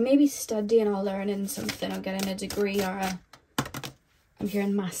number 3. You may be studying or learning something, or getting a degree, or I'm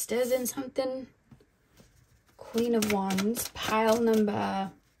hearing masters in something. Queen of Wands. Pile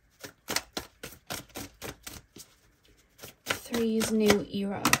number 3's new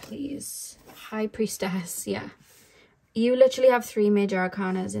era, please. High Priestess, yeah. You literally have 3 major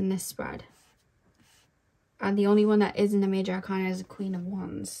arcanas in this spread. And the only one that isn't a major arcana is a Queen of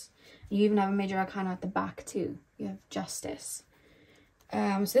Wands. You even have a major arcana at the back too. You have Justice.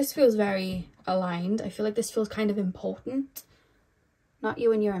 So this feels very aligned. I feel like this feels kind of important. Not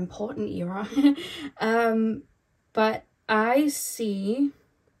you in your important era. But I see...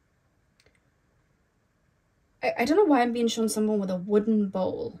 I don't know why I'm being shown someone with a wooden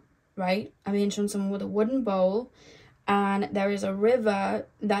bowl, right? I'm being shown someone with a wooden bowl. And there is a river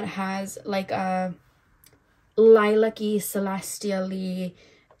that has like a lilac-y, celestially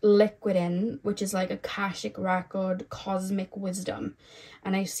liquid in, which is like Akashic record, cosmic wisdom.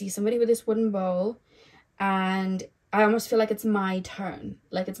 And I see somebody with this wooden bowl, and I almost feel like it's my turn.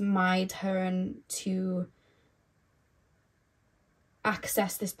 Like it's my turn to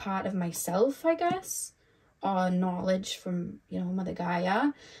access this part of myself, I guess, or knowledge from, you know, Mother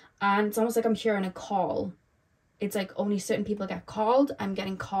Gaia. And it's almost like I'm hearing a call. It's like only certain people get called. I'm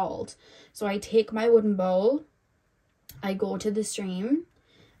getting called. So I take my wooden bowl, I go to the stream,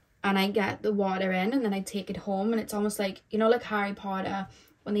 and I get the water in, and then I take it home. And it's almost like, you know, like Harry Potter,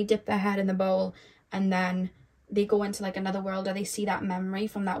 when they dip their head in the bowl and then they go into like another world, or they see that memory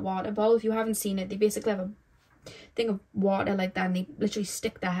from that water bowl. If you haven't seen it, they basically have a thing of water like that, and they literally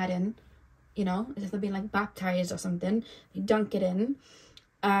stick their head in, you know, as if they're being like baptized or something. They dunk it in,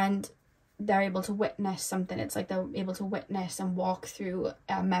 and they're able to witness something. It's like they're able to witness and walk through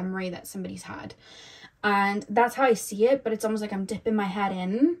a memory that somebody's had. And that's how I see it, but it's almost like I'm dipping my head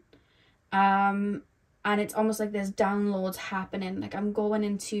in. And it's almost like there's downloads happening. Like I'm going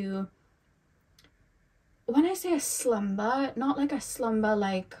into, when I say a slumber, not like a slumber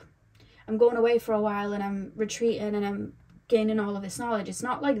like I'm going away for a while and I'm retreating and I'm gaining all of this knowledge. It's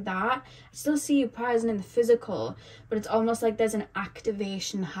not like that. I still see you present in the physical, but it's almost like there's an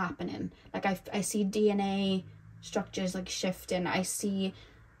activation happening. Like I see DNA structures like shifting. I see,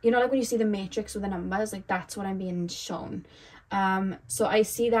 you know, like when you see the matrix with the numbers, like that's what I'm being shown. So I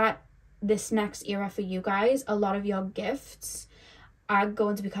see that this next era for you guys, a lot of your gifts are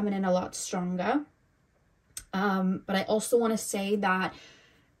going to be coming in a lot stronger. But I also want to say that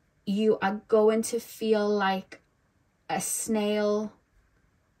you are going to feel like a snail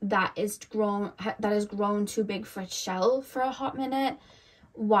that has grown too big for its shell for a hot minute,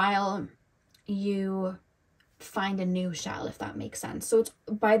 while you find a new shell, if that makes sense. So it's,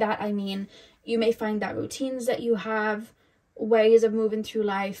 by that I mean, you may find that routines that you have, ways of moving through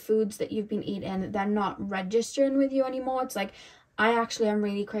life, foods that you've been eating, they're not registering with you anymore. It's like, I actually am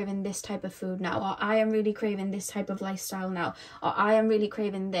really craving this type of food now, or I am really craving this type of lifestyle now, or I am really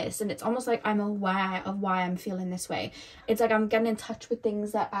craving this. And it's almost like I'm aware of why I'm feeling this way. It's like I'm getting in touch with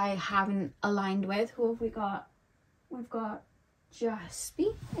things that I haven't aligned with. Who have we got? We've got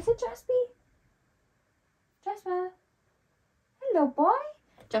Jaspy. Is it Jaspy? Jasper. Hello, boy.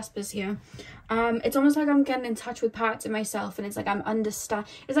 Jasper's here. It's almost like I'm getting in touch with parts of myself, and it's like I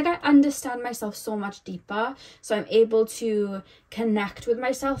understand myself so much deeper, so I'm able to connect with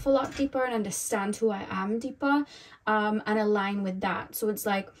myself a lot deeper and understand who I am deeper, and align with that. So it's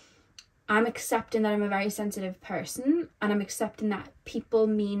like I'm accepting that I'm a very sensitive person, and I'm accepting that people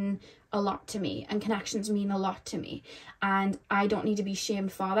mean a lot to me and connections mean a lot to me, and I don't need to be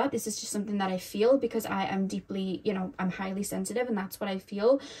shamed for that. This is just something that I feel because I am deeply, you know, I'm highly sensitive, and that's what I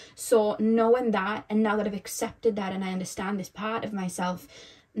feel. So knowing that, and now that I've accepted that and I understand this part of myself,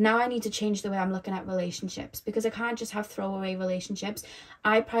 now I need to change the way I'm looking at relationships, because I can't just have throwaway relationships.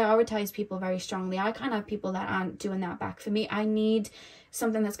 I prioritize people very strongly. I can't have people that aren't doing that back for me. I need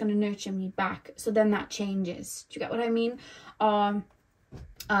something that's going to nurture me back. So then that changes. Do you get what I mean?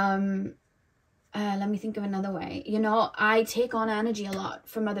 Let me think of another way. You know, I take on energy a lot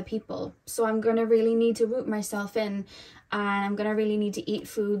from other people, so I'm gonna really need to root myself in, and I'm gonna really need to eat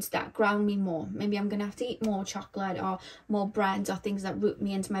foods that ground me more. Maybe I'm gonna have to eat more chocolate or more breads or things that root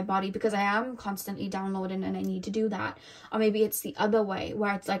me into my body, because I am constantly downloading and I need to do that. Or maybe it's the other way,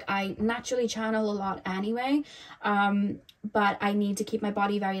 where it's like I naturally channel a lot anyway, but I need to keep my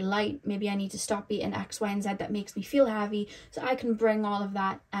body very light. Maybe I need to stop eating X, Y, and Z that makes me feel heavy, so I can bring all of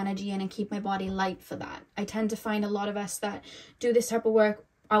that energy in and keep my body light for that. I tend to find a lot of us that do this type of work,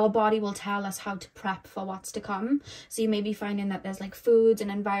 our body will tell us how to prep for what's to come. So you may be finding that there's like foods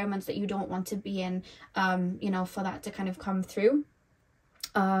and environments that you don't want to be in, you know, for that to kind of come through.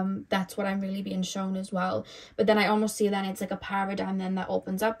 That's what I'm really being shown as well. But then I almost see then it's like a paradigm then that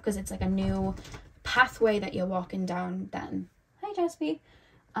opens up, because it's like a new pathway that you're walking down then. Hi, Jaspy.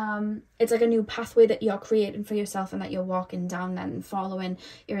 It's like a new pathway that you're creating for yourself and that you're walking down then, following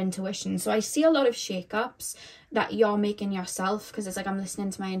your intuition. So I see a lot of shakeups that you're making yourself, because it's like I'm listening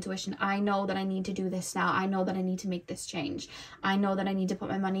to my intuition. I know that I need to do this now. I know that I need to make this change. I know that I need to put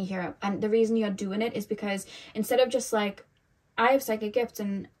my money here. And the reason you're doing it is because instead of just like, I have psychic gifts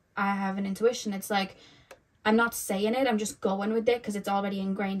and I have an intuition, it's like I'm not saying it, I'm just going with it because it's already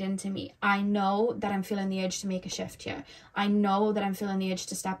ingrained into me. I know that I'm feeling the urge to make a shift here. I know that I'm feeling the urge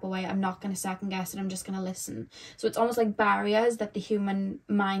to step away. I'm not going to second guess it. I'm just going to listen. So it's almost like barriers that the human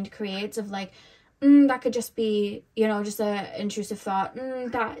mind creates of like, that could just be, you know, just a intrusive thought.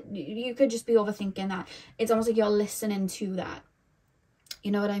 That you could just be overthinking that. It's almost like you're listening to that. You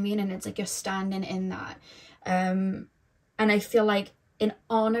know what I mean? And it's like you're standing in that. And I feel like in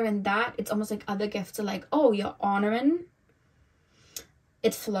honoring that, it's almost like other gifts are like, oh, you're honoring,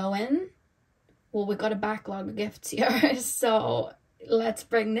 it's flowing. Well, we've got a backlog of gifts here, so let's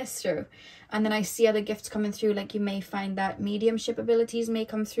bring this through. And then I see other gifts coming through, like you may find that mediumship abilities may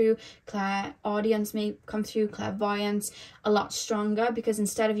come through, clairaudience may come through, clairvoyance a lot stronger, because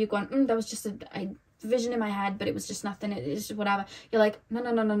instead of you going, that was just a vision in my head, but it was just nothing, it's just whatever, you're like, no,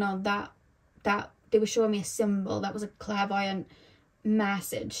 that they were showing me a symbol, that was a clairvoyant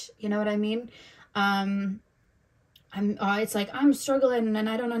message. You know what I mean? It's like I'm struggling and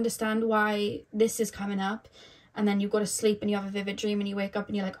I don't understand why this is coming up, and then you go to sleep and you have a vivid dream and you wake up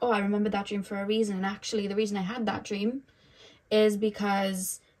and you're like, oh, I remember that dream for a reason, and actually the reason I had that dream is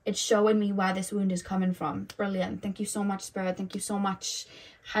because it's showing me where this wound is coming from. Brilliant. Thank you so much, Spirit. Thank you so much,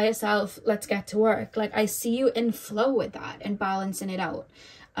 higher self. Let's get to work. Like, I see you in flow with that and balancing it out.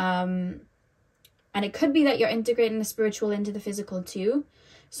 And it could be that you're integrating the spiritual into the physical too.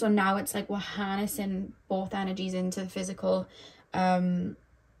 So now it's like we're harnessing both energies into the physical. Because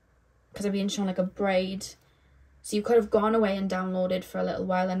I'm being shown like a braid. So you could have gone away and downloaded for a little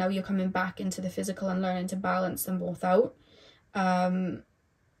while, and now you're coming back into the physical and learning to balance them both out.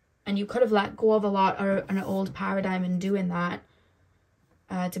 And you could have let go of a lot or an old paradigm in doing that,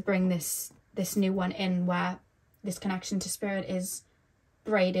 to bring this new one in, where this connection to spirit is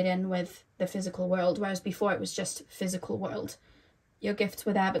braided in with the physical world, whereas before it was just physical world. Your gifts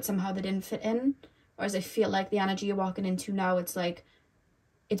were there, but somehow they didn't fit in. Whereas I feel like the energy you're walking into now, it's like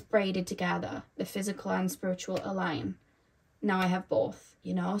it's braided together. The physical and spiritual align. Now I have both,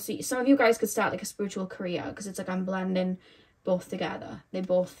 you know. So some of you guys could start like a spiritual career, because it's like I'm blending both together. They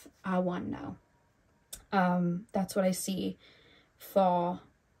both are one now. That's what I see for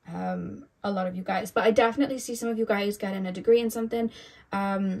a lot of you guys. But I definitely see some of you guys getting a degree in something,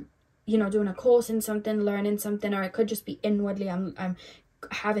 you know, doing a course in something, learning something, or it could just be inwardly I'm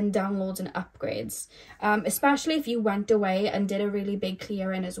having downloads and upgrades, especially if you went away and did a really big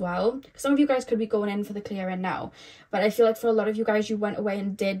clearing as well. Some of you guys could be going in for the clearing now, but I feel like for a lot of you guys, you went away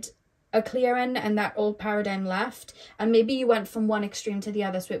and did a clearing and that old paradigm left, and maybe you went from one extreme to the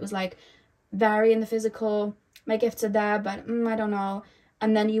other. So it was like very in the physical, my gifts are there, but I don't know.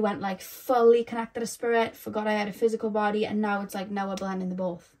 And then you went like fully connected to spirit, forgot I had a physical body, and now it's like, now we're blending the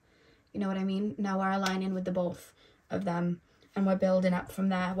both. You know what I mean? Now we're aligning with the both of them, and we're building up from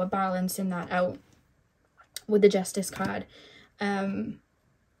there. We're balancing that out with the Justice card, and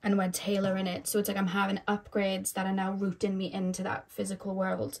we're tailoring it. So it's like I'm having upgrades that are now rooting me into that physical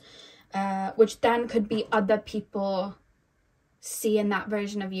world, which then could be other people seeing that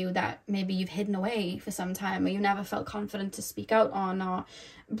version of you that maybe you've hidden away for some time, or you never felt confident to speak out on or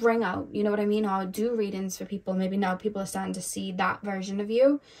bring out, you know what I mean, or do readings for people. Maybe now people are starting to see that version of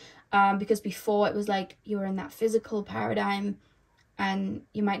you, because before it was like you were in that physical paradigm and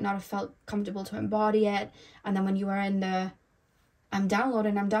you might not have felt comfortable to embody it, and then when you were in the I'm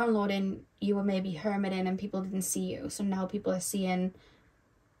downloading, you were maybe hermiting and people didn't see you. So now people are seeing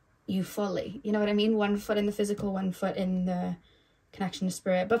you fully, you know what I mean? 1 foot in the physical, 1 foot in the connection to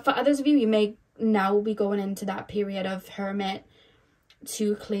spirit. But for others of you, you may now be going into that period of hermit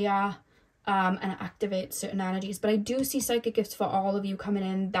to clear and activate certain energies. But I do see psychic gifts for all of you coming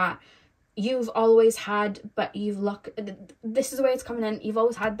in that you've always had, but you've looked, this is the way it's coming in, you've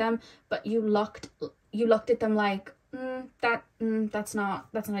always had them, but you looked at them like, that's not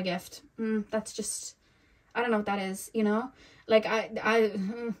a gift, that's just, I don't know what that is, you know, like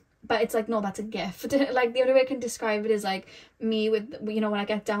but it's like, no, that's a gift. Like the only way I can describe it is like me with, you know, when I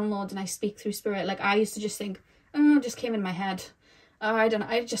get downloads and I speak through spirit, like I used to just think, oh, it just came in my head. Oh, I don't know,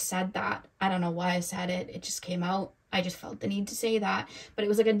 I just said that. I don't know why I said it. It just came out. I just felt the need to say that. But it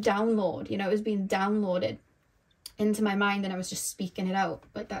was like a download, you know, it was being downloaded into my mind and I was just speaking it out.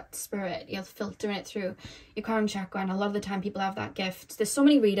 But that spirit, you're filtering it through your crown chakra. And a lot of the time people have that gift. There's so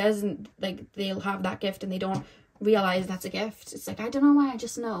many readers and like they'll have that gift and they don't realize that's a gift. It's like, I don't know why, I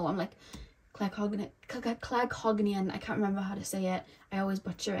just know. I'm like, claircognizant, I can't remember how to say it. I always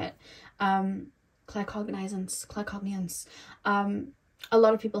butcher it. Claircognizance. A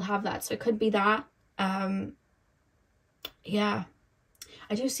lot of people have that, so it could be that. Yeah,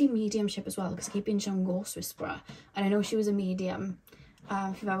 I do see mediumship as well, because I keep being shown Ghost Whisperer, and I know she was a medium.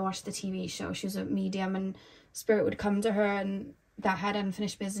 If you've ever watched the TV show, she was a medium, and spirit would come to her and that had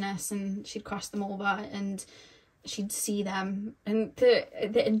unfinished business, and she'd cross them over and she'd see them. And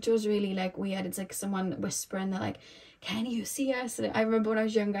the intro's really like weird. It's like someone whispering, they're like, can you see us? And I remember when I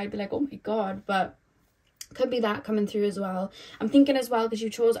was younger, I'd be like, oh my god. But could be that coming through as well. I'm thinking as well, because you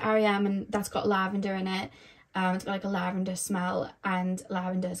chose REM and that's got lavender in it. It's got like a lavender smell, and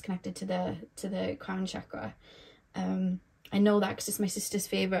lavender is connected to the crown chakra. I know that because it's my sister's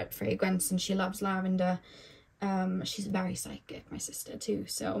favorite fragrance and she loves lavender. She's very psychic, my sister too,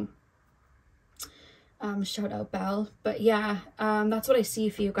 so shout out Belle. But yeah, that's what I see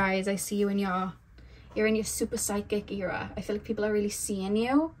for you guys. I see you in you're in your super psychic era. I feel like people are really seeing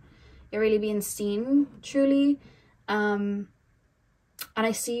you. You're really being seen, truly. And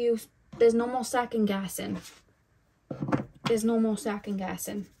I see you, there's no more second guessing. There's no more second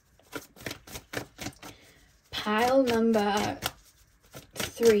guessing. Pile number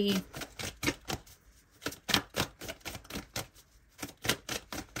 3.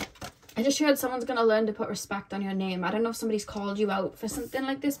 I just heard someone's going to learn to put respect on your name. I don't know if somebody's called you out for something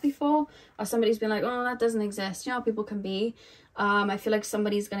like this before, or somebody's been like, oh, that doesn't exist. You know how people can be. I feel like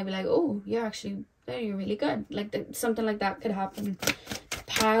somebody's going to be like, oh, you're really good. Like something like that could happen.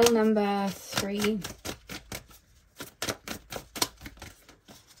 Pile number 3.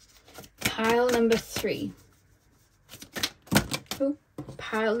 Pile number 3. Ooh.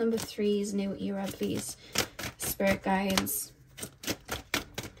 Pile number 3's new era, please. Spirit guides.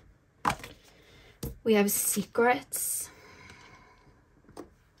 We have secrets.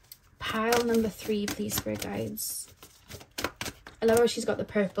 Pile number 3, please, spirit guides. I love how she's got the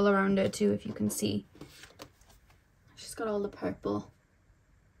purple around her too, if you can see. She's got all the purple.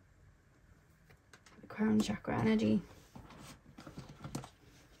 The crown chakra energy.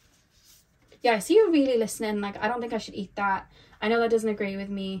 Yeah, I see you're really listening. Like, I don't think I should eat that. I know that doesn't agree with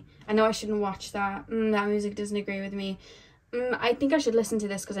me. I know I shouldn't watch that. That music doesn't agree with me. I think I should listen to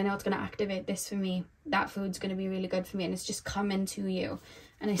this because I know it's going to activate this for me. That food's going to be really good for me, and it's just coming to you.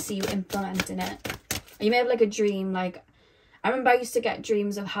 And I see you implementing it. You may have like a dream. Like, I remember I used to get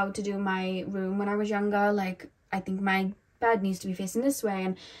dreams of how to do my room when I was younger. Like, I think my bed needs to be facing this way.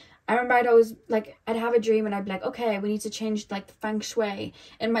 And I remember I'd always, like, I'd have a dream and I'd be like, okay, we need to change, like, the feng shui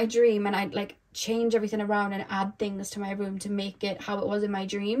in my dream. And I'd, like, change everything around and add things to my room to make it how it was in my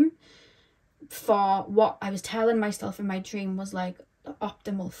dream. For what I was telling myself in my dream was, like, the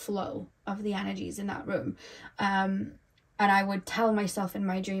optimal flow of the energies in that room. And I would tell myself in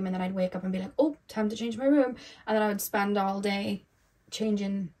my dream, and then I'd wake up and be like, oh, time to change my room. And then I would spend all day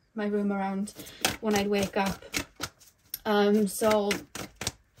changing my room around when I'd wake up. So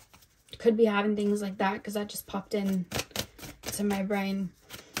could be having things like that because that just popped in to my brain.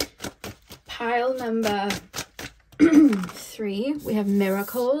 Pile number 3, we have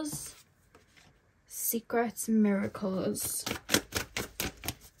miracles. Secrets, miracles.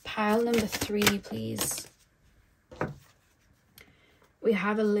 Pile number 3, please. We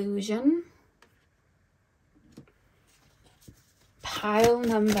have illusion. Pile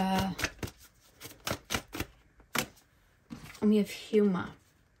number, and we have humor.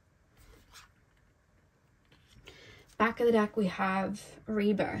 Back of the deck we have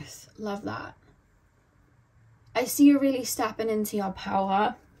rebirth. Love that. I see you really stepping into your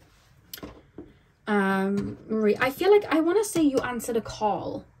power. I feel like I want to say you answered a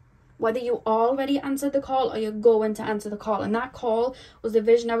call. Whether you already answered the call or you're going to answer the call. And that call was the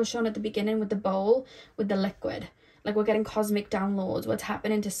vision I was shown at the beginning with the bowl, with the liquid. Like, we're getting cosmic downloads. What's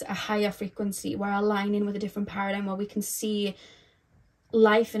happening to a higher frequency. We're aligning with a different paradigm where we can see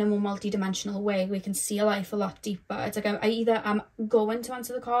life in a more multi-dimensional way. We can see life a lot deeper. It's like I either am going to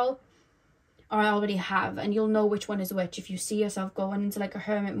answer the call or I already have. And you'll know which one is which if you see yourself going into like a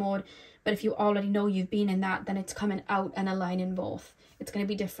hermit mode. But if you already know you've been in that, then it's coming out and aligning both. It's going to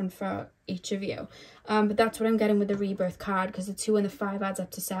be different for each of you. But that's what I'm getting with the rebirth card, because the 2 and the 5 adds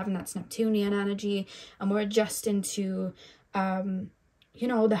up to 7. That's Neptunian energy. And we're adjusting to, you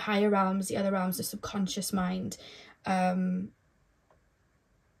know, the higher realms, the other realms, the subconscious mind. And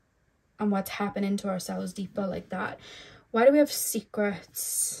what's happening to ourselves deeper like that. Why do we have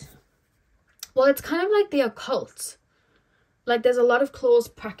secrets? Well, it's kind of like the occult. Like, there's a lot of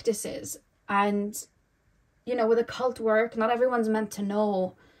closed practices. And, you know, with occult work, not everyone's meant to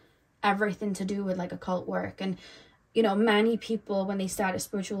know everything to do with, like, occult work. And, you know, many people, when they start a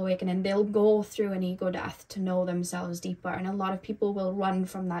spiritual awakening, they'll go through an ego death to know themselves deeper. And a lot of people will run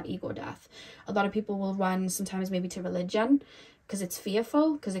from that ego death. A lot of people will run sometimes maybe to religion because it's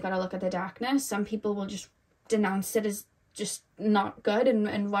fearful, because they got to look at the darkness. Some people will just denounce it as just not good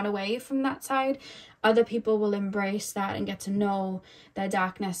and run away from that side. Other people will embrace that and get to know their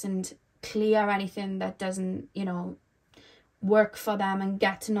darkness and clear anything that doesn't, you know, work for them and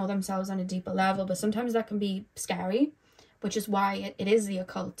get to know themselves on a deeper level. But sometimes that can be scary, which is why it is the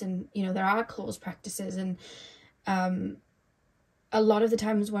occult. And, you know, there are closed practices. And a lot of the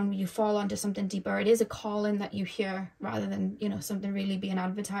times when you fall onto something deeper, it is a calling that you hear rather than, you know, something really being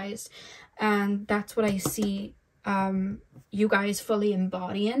advertised. And that's what I see you guys fully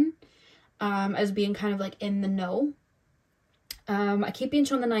embodying as being kind of like in the know. I keep being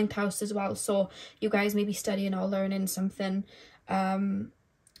shown the 9th house as well, so you guys may be studying or learning something.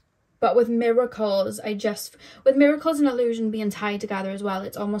 But with miracles, with miracles and illusion being tied together as well,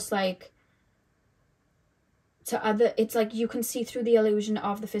 it's almost like it's like you can see through the illusion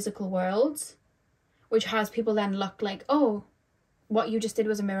of the physical world, which has people then look like, oh, what you just did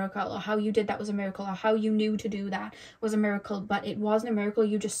was a miracle, or how you did that was a miracle, or how you knew to do that was a miracle. But it wasn't a miracle,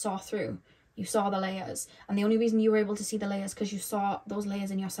 you just saw through. You saw the layers. And the only reason you were able to see the layers because you saw those layers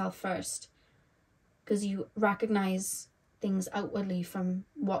in yourself first. Because you recognize things outwardly from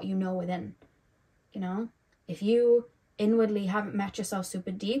what you know within, you know? If you inwardly haven't met yourself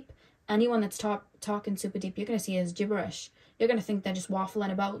super deep, anyone that's talking super deep, you're going to see as gibberish. You're going to think they're just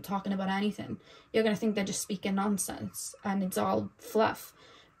waffling about, talking about anything. You're going to think they're just speaking nonsense and it's all fluff.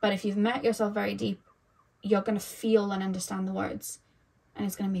 But if you've met yourself very deep, you're going to feel and understand the words and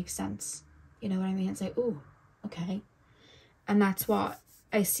it's going to make sense. You know what I mean? It's like, oh, okay. And that's what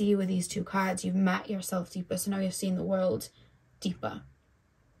I see with these two cards. You've met yourself deeper, so now you're seeing the world deeper.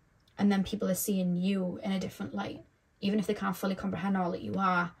 And then people are seeing you in a different light. Even if they can't fully comprehend all that you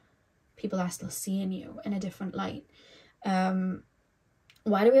are, people are still seeing you in a different light.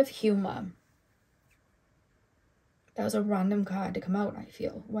 Why do we have humor? That was a random card to come out, I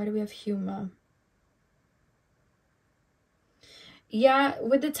feel. Why do we have humor? Yeah,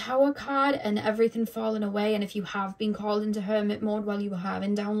 with the Tower card and everything falling away, and if you have been called into hermit mode while you were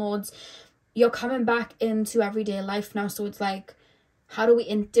having downloads, you're coming back into everyday life now. So it's like, how do we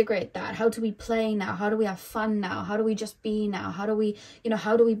integrate that? How do we play now? How do we have fun now? How do we just be now? How do we, you know,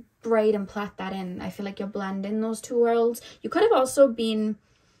 how do we braid and plait that in? I feel like you're blending those two worlds. You could have also been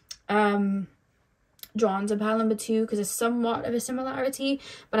drawn to pile number 2 because it's somewhat of a similarity,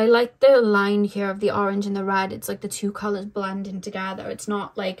 but I like the line here of the orange and the red. It's like the two colors blending together. It's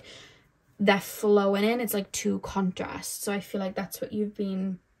not like they're flowing in, it's like two contrasts. So I feel like that's what you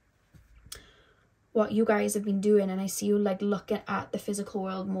guys have been doing, and I see you like looking at the physical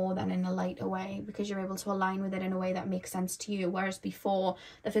world more than in a lighter way because you're able to align with it in a way that makes sense to you, whereas before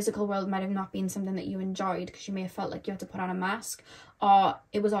the physical world might have not been something that you enjoyed because you may have felt like you had to put on a mask, or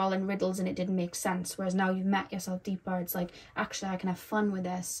it was all in riddles and it didn't make sense. Whereas now you've met yourself deeper, it's like, actually I can have fun with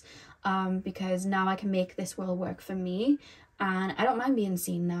this because now I can make this world work for me, and I don't mind being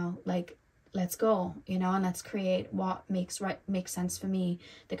seen now. Like, let's go, you know, and let's create what makes sense for me,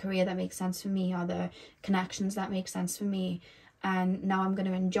 the career that makes sense for me, or the connections that make sense for me. And now I'm going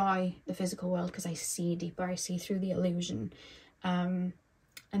to enjoy the physical world because I see deeper, I see through the illusion, and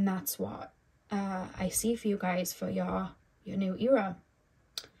that's what I see for you guys for your new era.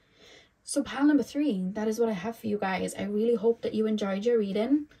 So pile number 3, that is what I have for you guys. I really hope that you enjoyed your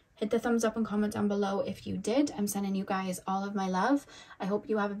reading. Hit the thumbs up and comment down below if you did. I'm sending you guys all of my love. I hope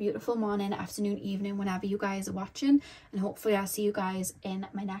you have a beautiful morning, afternoon, evening, whenever you guys are watching. And hopefully I'll see you guys in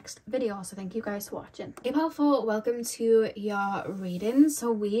my next video. So thank you guys for watching. Hey powerful, welcome to your reading.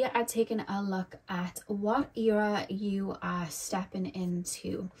 So we are taking a look at what era you are stepping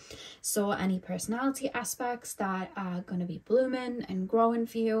into. So any personality aspects that are going to be blooming and growing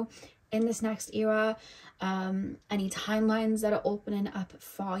for you in this next era, any timelines that are opening up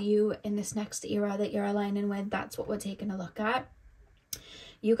for you in this next era that you're aligning with, that's what we're taking a look at.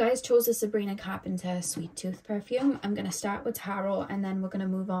 You guys chose the Sabrina Carpenter Sweet Tooth perfume. I'm going to start with tarot and then we're going to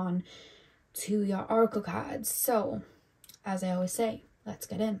move on to your oracle cards. So as I always say, let's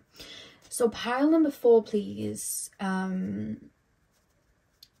get in. So pile number 4, please,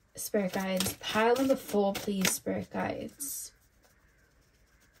 spirit guides. Pile number 4, please, spirit guides.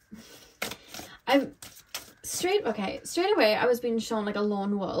 Straight away I was being shown like a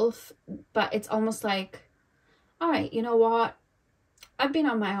lone wolf, but it's almost like, all right, you know what, I've been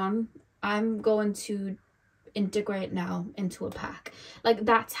on my own, I'm going to integrate now into a pack. Like,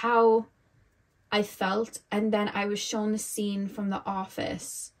 that's how I felt. And then I was shown the scene from The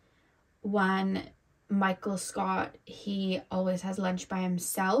Office when Michael Scott, he always has lunch by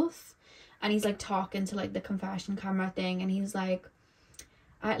himself and he's like talking to like the confession camera thing, and he's like,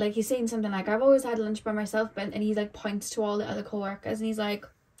 he's saying something like, I've always had lunch by myself, and he like points to all the other co-workers and he's like,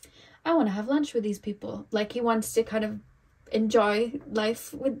 I want to have lunch with these people. Like, he wants to kind of enjoy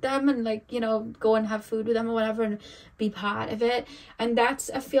life with them and like, you know, go and have food with them or whatever and be part of it. And that's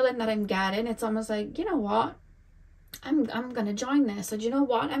a feeling that I'm getting. It's almost like, you know what, I'm gonna join this, or do you know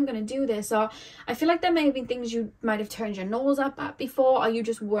what, I'm gonna do this. Or I feel like there may have been things you might have turned your nose up at before, or you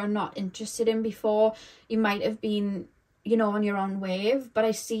just were not interested in before. You might have been, you know, on your own wave, but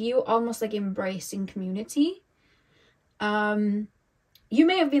I see you almost like embracing community. You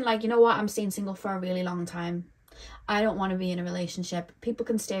may have been like, you know what, I'm staying single for a really long time, I don't want to be in a relationship, people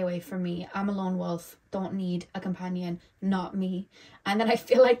can stay away from me, I'm a lone wolf, don't need a companion, not me. And then I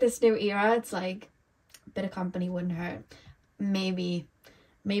feel like this new era, it's like a bit of company wouldn't hurt. Maybe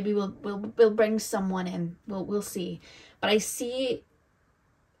we'll bring someone in, we'll see. But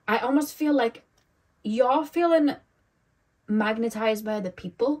I almost feel like you're feeling magnetized by other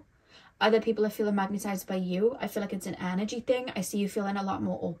people are feeling magnetized by you. I feel like it's an energy thing. I see you feeling a lot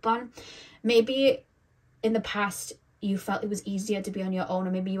more open. Maybe in the past you felt it was easier to be on your own,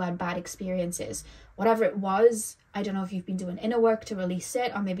 or maybe you had bad experiences, whatever it was. I don't know if you've been doing inner work to release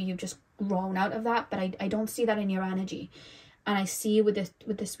it, or maybe you've just grown out of that, but I don't see that in your energy. And I see with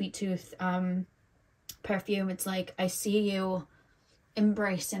the Sweet Tooth perfume, it's like I see you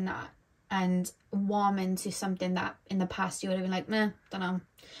embracing that and warming to something that in the past you would have been like, meh, don't know.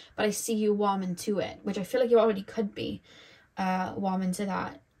 But I see you warming to it, which I feel like you already could be warming to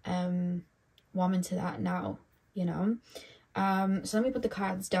that now, you know. So let me put the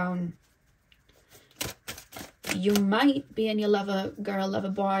cards down. You might be in your lover girl, lover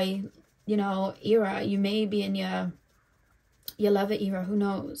boy, you know, era. You may be in your lover era, who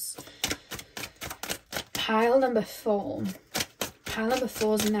knows. Pile number 4. Pile number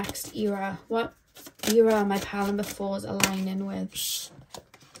 4's next era. What era are my pile number 4's aligning with?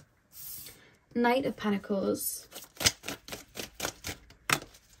 Knight of Pentacles.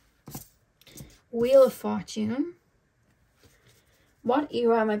 Wheel of Fortune. What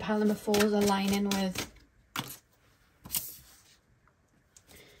era are my pile number 4's aligning with?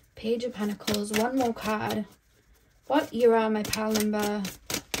 Page of Pentacles. One more card. What era are my pile number?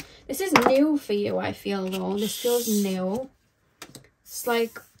 This is new for you, I feel, though. This feels new. It's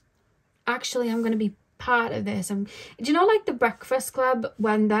like, actually, I'm going to be part of this. Do you know, like the Breakfast Club,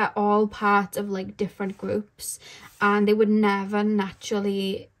 when they're all part of like different groups and they would never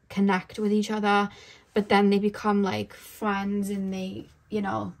naturally connect with each other, but then they become like friends, and they, you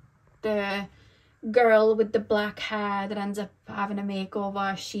know, the girl with the black hair that ends up having a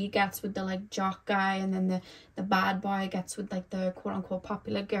makeover, she gets with the like jock guy, and then the bad boy gets with like the quote-unquote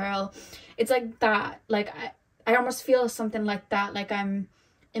popular girl. It's like that. Like I almost feel something like that, like I'm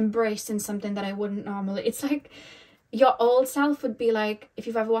embracing something that I wouldn't normally. It's like your old self would be like, if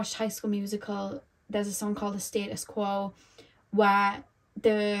you've ever watched High School Musical, there's a song called The Status Quo where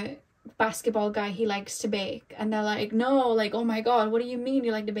the basketball guy, he likes to bake, and they're like, no, like, oh my god, what do you mean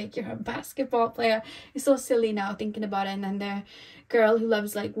you like to bake, you're a basketball player. It's so silly now thinking about it. And then the girl who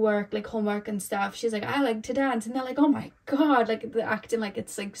loves like work, like homework and stuff, she's like, I like to dance, and they're like, oh my god, like they're acting like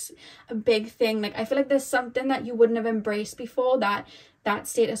it's like a big thing. Like I feel like there's something that you wouldn't have embraced before, that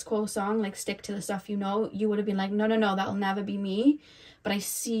Status Quo song, like stick to the stuff, you know, you would have been like, no, that'll never be me. But I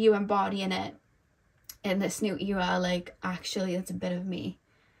see you embodying it in this new era. Like, actually, that's a bit of me.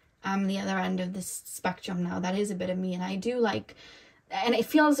 I'm the other end of this spectrum now. That is a bit of me, and I do like, and it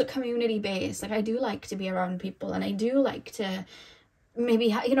feels community based. Like I do like to be around people, and I do like to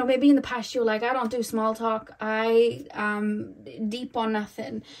maybe, you know, maybe in the past you're like, I don't do small talk, I deep on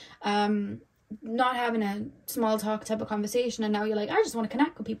nothing, not having a small talk type of conversation, and now you're like, I just want to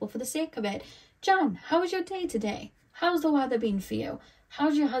connect with people for the sake of it. John, how was your day today? How's the weather been for you?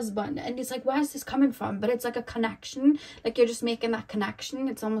 How's your husband? And it's like, where's this coming from? But it's like a connection. Like you're just making that connection.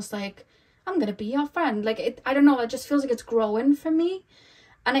 It's almost like, I'm going to be your friend. Like, I don't know. It just feels like it's growing for me.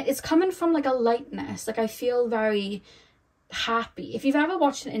 And it's coming from like a lightness. Like I feel very happy. If you've ever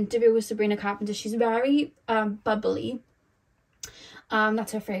watched an interview with Sabrina Carpenter, she's very bubbly.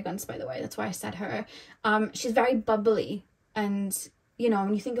 That's her fragrance, by the way. That's why I said her. She's very bubbly. And, you know,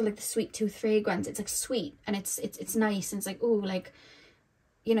 when you think of like the Sweet Tooth fragrance, it's like sweet and it's nice. And it's like, ooh, like,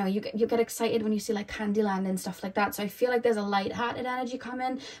 you know, you get excited when you see like Candyland and stuff like that. So I feel like there's a light-hearted energy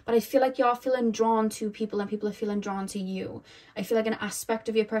coming, but I feel like you're feeling drawn to people and people are feeling drawn to you. I feel like an aspect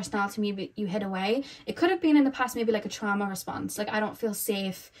of your personality maybe you hid away. It could have been in the past maybe like a trauma response. Like, I don't feel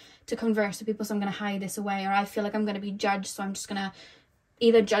safe to converse with people, so I'm going to hide this away. Or I feel like I'm going to be judged, so I'm just going to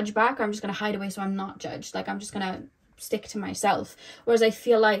either judge back, or I'm just going to hide away so I'm not judged. Like, I'm just going to stick to myself. Whereas I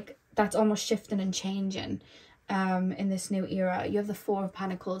feel like that's almost shifting and changing. In this new era. You have the Four of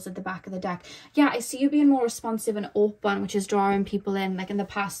Pentacles at the back of the deck. Yeah, I see you being more responsive and open, which is drawing people in. Like in the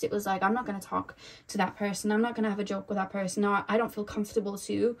past, it was like, I'm not going to talk to that person. I'm not going to have a joke with that person. Or I don't feel comfortable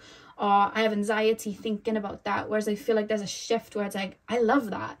to. Or I have anxiety thinking about that. Whereas I feel like there's a shift where it's like, I love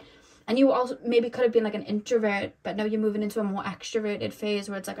that. And you also maybe could have been like an introvert, but now you're moving into a more extroverted phase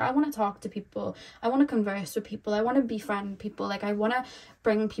where it's like, I want to talk to people. I want to converse with people. I want to befriend people. Like, I want to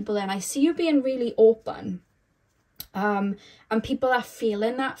bring people in. I see you being really open. And people are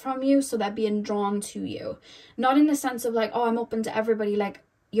feeling that from you, so they're being drawn to you. Not in the sense of like, oh, I'm open to everybody. Like,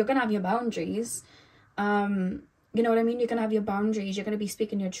 you're gonna have your boundaries. You know what I mean? You're gonna have your boundaries. You're gonna be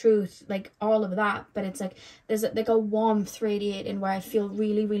speaking your truth, like all of that. But it's like there's like a warmth radiating where I feel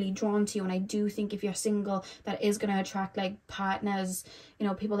really, really drawn to you. And I do think if you're single, that is gonna attract like partners. You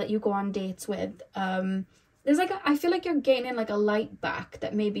know, people that you go on dates with. There's like I feel like you're gaining like a light back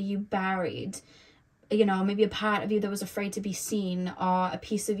that maybe you buried. You know, maybe a part of you that was afraid to be seen, or a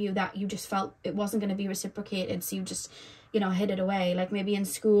piece of you that you just felt it wasn't going to be reciprocated, so you just, you know, hid it away. Like maybe in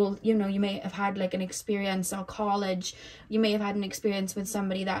school, you know, you may have had like an experience, or college, you may have had an experience with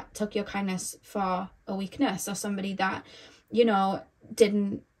somebody that took your kindness for a weakness, or somebody that, you know,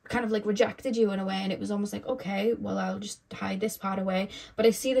 didn't kind of like rejected you in a way, and it was almost like, okay, well, I'll just hide this part away. But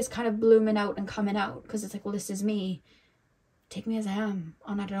I see this kind of blooming out and coming out, because it's like, well, this is me, take me as I am,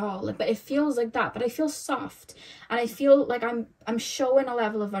 or not at all. But it feels like that, but I feel soft, and I feel like I'm showing a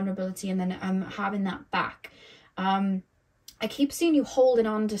level of vulnerability, and then I'm having that back. I keep seeing you holding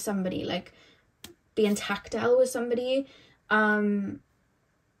on to somebody, like being tactile with somebody,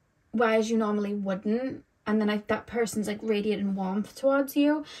 whereas you normally wouldn't. And then that person's like radiating warmth towards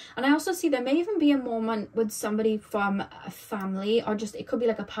you. And I also see there may even be a moment with somebody from a family, or just, it could be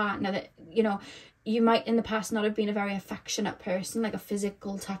like a partner that, you know, you might in the past not have been a very affectionate person, like a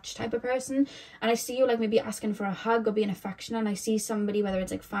physical touch type of person. And I see you like maybe asking for a hug or being affectionate. And I see somebody, whether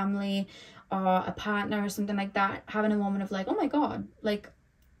it's like family or a partner or something like that, having a moment of like, oh my God, like,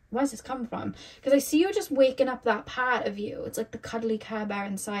 where's this come from? Because I see you just waking up that part of you. It's like the cuddly Care Bear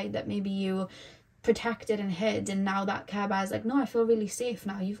inside that maybe you protected and hid, and now that Care Bear is like, no, I feel really safe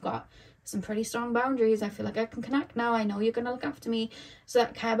now. You've got some pretty strong boundaries. I feel like I can connect now. I know you're gonna look after me. So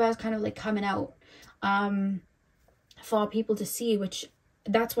that Care Bear is kind of like coming out for people to see, which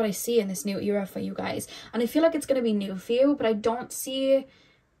that's what I see in this new era for you guys. And I feel like it's gonna be new for you, but I don't see,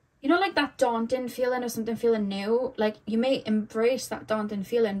 you know, like that daunting feeling of something feeling new. Like you may embrace that daunting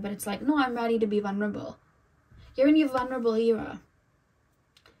feeling, but it's like, no, I'm ready to be vulnerable. You're in your vulnerable era.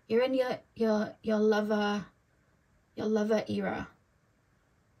 You're in your lover era.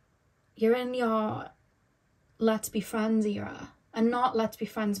 You're in your let's be friends era. And not let's be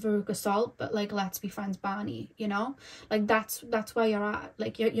friends Veruca Salt, but like let's be friends Barney, you know? Like that's where you're at.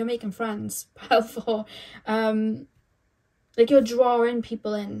 Like you're making friends, pile for like you're drawing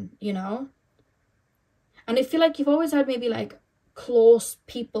people in, you know? And I feel like you've always had maybe like close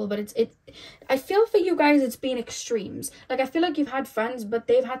people, but I feel for you guys it's been extremes. Like I feel like you've had friends, but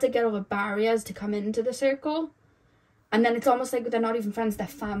they've had to get over barriers to come into the circle, and then it's almost like they're not even friends, they're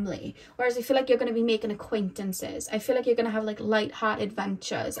family. Whereas I feel like you're going to be making acquaintances. I feel like you're going to have like light-hearted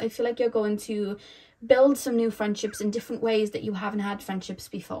ventures. I feel like you're going to build some new friendships in different ways that you haven't had friendships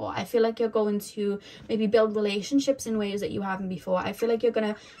before. I feel like you're going to maybe build relationships in ways that you haven't before. I feel like you're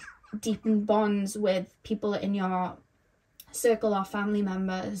going to deepen bonds with people in your circle or family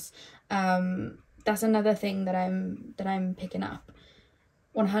members. That's another thing that I'm picking up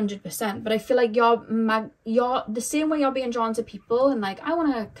 100%. But I feel like you're the same way you're being drawn to people, and like I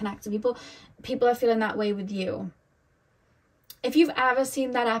want to connect to people are feeling that way with you. If you've ever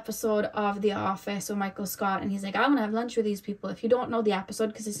seen that episode of The Office with Michael Scott and he's like, I want to have lunch with these people. If you don't know the episode,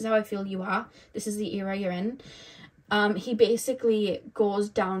 because this is how I feel you are, this is the era you're in, he basically goes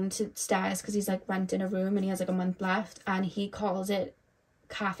down to stairs because he's like renting a room and he has like a month left, and he calls it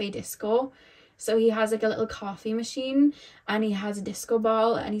Cafe Disco. So he has like a little coffee machine and he has a disco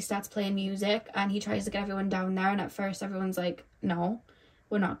ball and he starts playing music and he tries to get everyone down there, and at first everyone's like, no,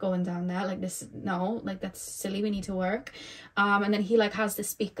 we're not going down there, like this, no, like that's silly, we need to work. And then he like has the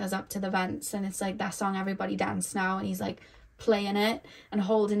speakers up to the vents and it's like that song Everybody Dance Now, and he's like playing it and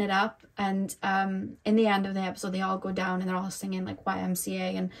holding it up, and in the end of the episode they all go down and they're all singing like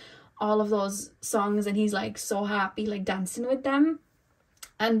YMCA and all of those songs, and he's like so happy, like dancing with them.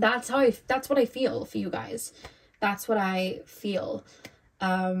 And that's what I feel for you guys. That's what I feel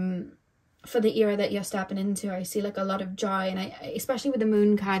for the era that you're stepping into. I see like a lot of joy, and I especially with the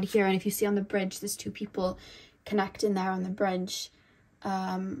moon card here, and if you see on the bridge there's two people connecting there on the bridge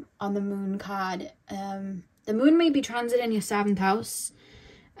on the moon card. The moon may be transiting your 7th house,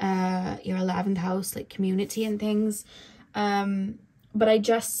 your 11th house, like community and things. But I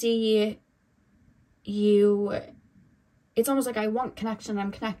just see you, it's almost like I want connection.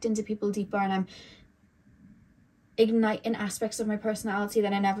 I'm connecting to people deeper, and I'm igniting aspects of my personality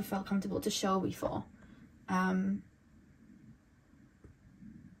that I never felt comfortable to show before.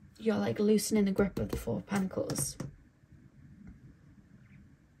 You're like loosening the grip of the 4 of Pentacles.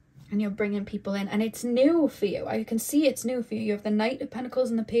 And you're bringing people in, and it's new for you. I can see it's new for you. You have the Knight of Pentacles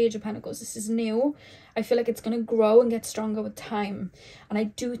and the Page of Pentacles. This is new. I feel like it's going to grow and get stronger with time. And I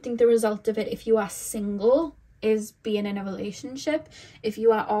do think the result of it, if you are single, is being in a relationship. If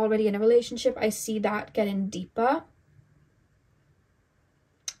you are already in a relationship, I see that getting deeper.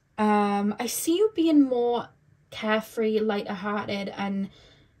 I see you being more carefree, lighter-hearted, and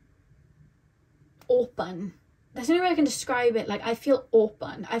open. That's the only way I can describe it. Like, I feel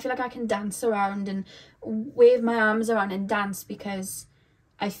open. I feel like I can dance around and wave my arms around and dance, because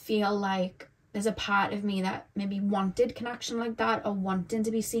I feel like there's a part of me that maybe wanted connection like that, or wanting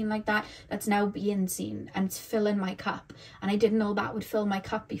to be seen like that, that's now being seen, and it's filling my cup. And I didn't know that would fill my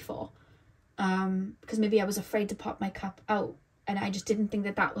cup before, because maybe I was afraid to pop my cup out, and I just didn't think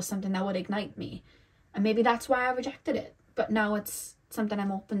that that was something that would ignite me, and maybe that's why I rejected it. But now it's something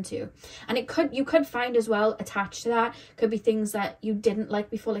I'm open to. And you could find as well attached to that could be things that you didn't like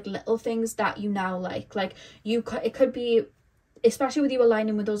before, like little things that you now like it could be, especially with you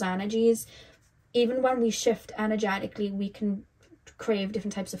aligning with those energies, even when we shift energetically, we can crave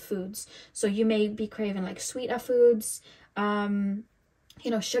different types of foods. So you may be craving like sweeter foods, you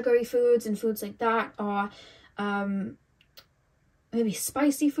know, sugary foods and foods like that, or maybe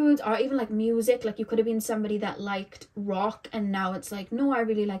spicy foods, or even like music. Like you could have been somebody that liked rock and now it's like, no, I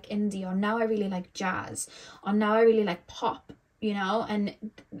really like indie, or now I really like jazz, or now I really like pop, you know. And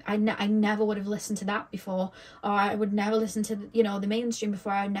I never would have listened to that before, or I would never listen to, you know, the mainstream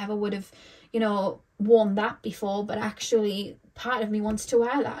before. I never would have, you know, worn that before, but actually part of me wants to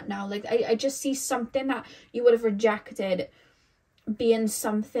wear that now. Like I just see something that you would have rejected being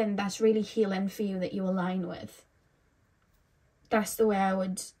something that's really healing for you, that you align with. That's the way I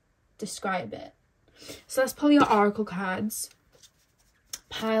would describe it. So let's pull your oracle cards.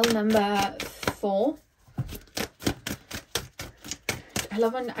 Pile number 4. I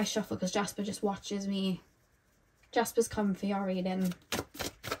love when I shuffle because Jasper just watches me. Jasper's come for your reading.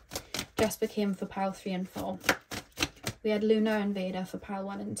 Jasper came for pile 3 and 4. We had Lunar and Veda for pile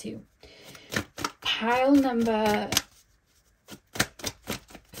 1 and 2. Pile number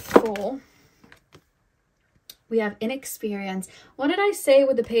 4. We have inexperience. What did I say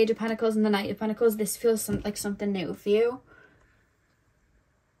with the Page of Pentacles and the Knight of Pentacles? This feels like something new for you.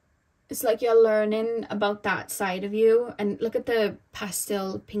 It's like you're learning about that side of you. And look at the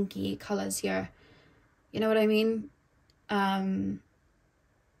pastel pinky colors here. You know what I mean? The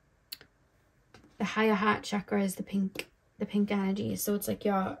higher heart chakra is the pink energy. So it's like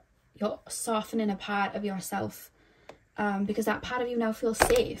you're softening a part of yourself, because that part of you now feels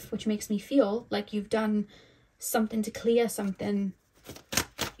safe, which makes me feel like you've done something to clear something.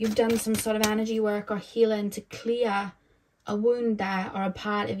 You've done some sort of energy work or healing to clear a wound there, or a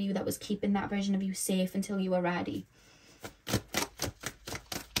part of you that was keeping that version of you safe until you were ready.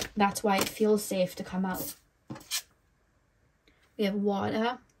 That's why it feels safe to come out. We have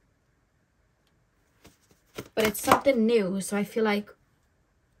water, but it's something new. So I feel like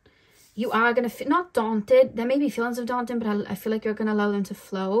you are going to feel not daunted. There may be feelings of daunting, but I feel like you're going to allow them to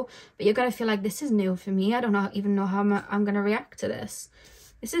flow. But you're going to feel like, this is new for me. I don't even know how I'm going to react to this.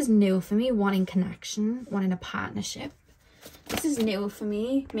 This is new for me, wanting connection, wanting a partnership. This is new for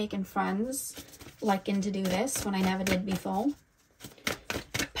me, making friends, liking to do this when I never did before.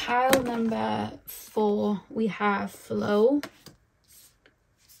 Pile number 4, we have flow.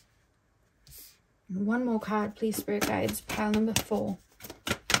 One more card, please, Spirit Guides. Pile number 4.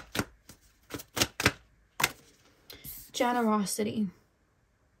 Generosity.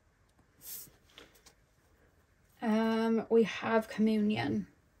 We have communion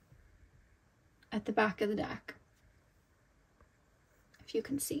at the back of the deck, if you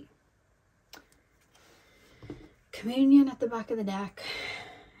can see. Communion at the back of the deck.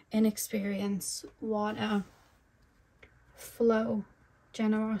 Inexperience, water, flow,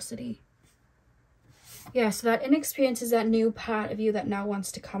 generosity. Yeah, so that inexperience is that new part of you that now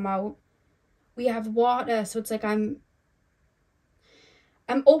wants to come out. We have water, so it's like I'm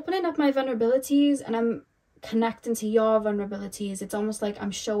opening up my vulnerabilities and I'm connecting to your vulnerabilities. It's almost like I'm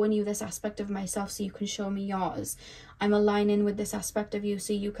showing you this aspect of myself so you can show me yours. I'm aligning with this aspect of you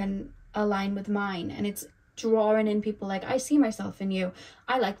so you can align with mine. And it's drawing in people like, I see myself in you.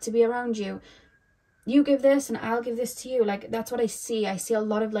 I like to be around you. You give this and I'll give this to you. Like, that's what I see. I see a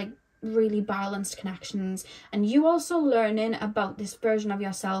lot of like really balanced connections. And you also learning about this version of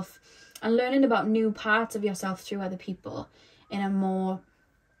yourself and learning about new parts of yourself through other people in a more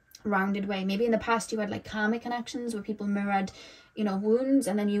rounded way. Maybe in the past you had like karmic connections where people mirrored, you know, wounds,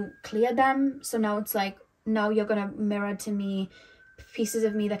 and then you cleared them. So now it's like, now you're gonna mirror to me pieces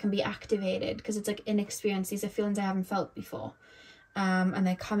of me that can be activated, because it's like inexperience. These are feelings I haven't felt before, and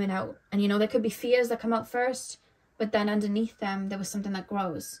they're coming out. And you know, there could be fears that come out first, but then underneath them there was something that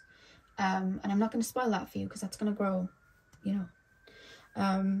grows, and I'm not going to spoil that for you because that's going to grow, you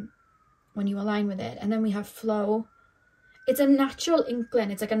know, when you align with it. And then we have flow. It's a natural inkling.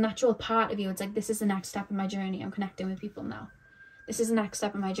 It's like a natural part of you. It's like, this is the next step in my journey. I'm connecting with people now. This is the next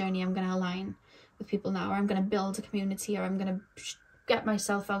step in my journey. I'm going to align with people now, or I'm going to build a community, or I'm going to get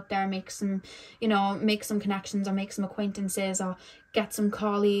myself out there, make some, you know, make some connections, or make some acquaintances, or get some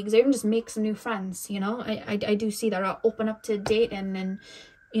colleagues, or even just make some new friends. You know, I do see that. Or open up to dating and,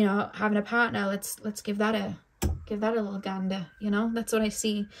 you know, having a partner. Let's give that a little gander. You know, that's what I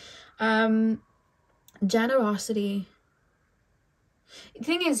see. Generosity. The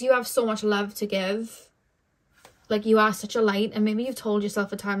thing is, you have so much love to give. Like, you are such a light, and maybe you've told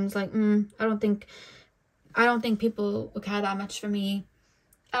yourself at times like, I don't think I don't think people will care that much for me.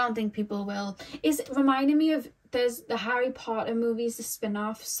 I don't think people will. It's reminding me of, there's the Harry Potter movies, the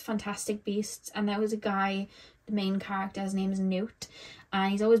spin-offs, Fantastic Beasts, and there was a guy, the main character, his name is Newt,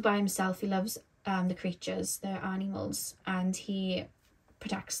 and he's always by himself. He loves the creatures, the animals, and he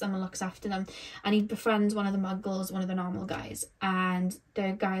protects them and looks after them, and he befriends one of the muggles, one of the normal guys, and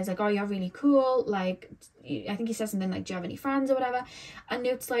the guy's like, oh, you're really cool, like, I think he says something like, do you have any friends or whatever, and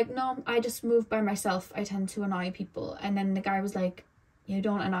Newt's like, no, I just move by myself, I tend to annoy people. And then the guy was like, you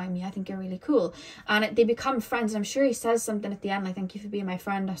don't annoy me, I think you're really cool. And they become friends, and I'm sure he says something at the end like, thank you for being my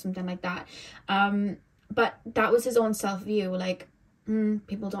friend, or something like that. But that was his own self-view, like,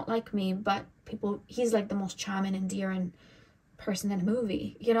 people don't like me, but he's like the most charming, endearing person in a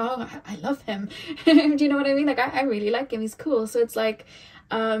movie, you know. I love him. Do you know what I mean? Like, I really like him, he's cool. So it's like,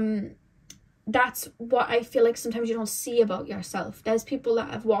 that's what I feel like sometimes you don't see about yourself. There's people that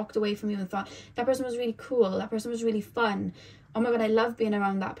have walked away from you and thought, that person was really cool, that person was really fun, oh my god, I love being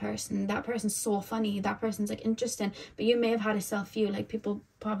around that person's so funny, that person's like interesting. But you may have had a self-view like, people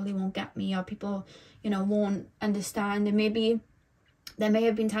probably won't get me, or people, you know, won't understand. And maybe there may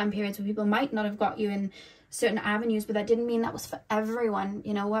have been time periods where people might not have got you in certain avenues, but that didn't mean that was for everyone.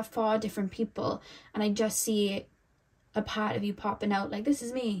 You know, we're for different people, and I just see a part of you popping out like, this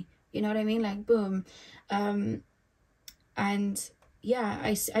is me, you know what I mean, like, boom. And yeah,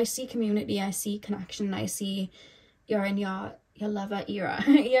 I see community, I see connection, I see you're in your lover era,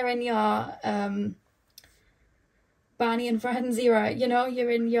 you're in your Barney and Friends era, you know,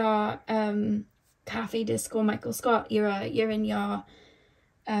 you're in your cafe disco Michael Scott era, you're in your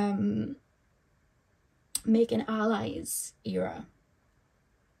making allies era,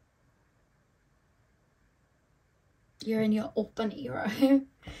 you're in your open era.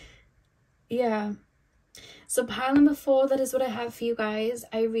 Yeah. So pile number 4, that is what I have for you guys.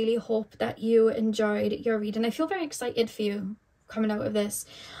 I really hope that you enjoyed your reading. I feel very excited for you coming out of this.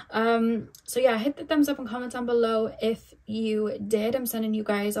 So yeah, hit the thumbs up and comment down below if you did. I'm sending you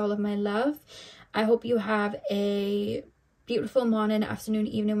guys all of my love. I hope you have a beautiful morning, afternoon,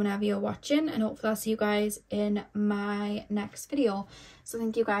 evening, whenever you're watching, and hopefully I'll see you guys in my next video. So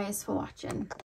thank you guys for watching.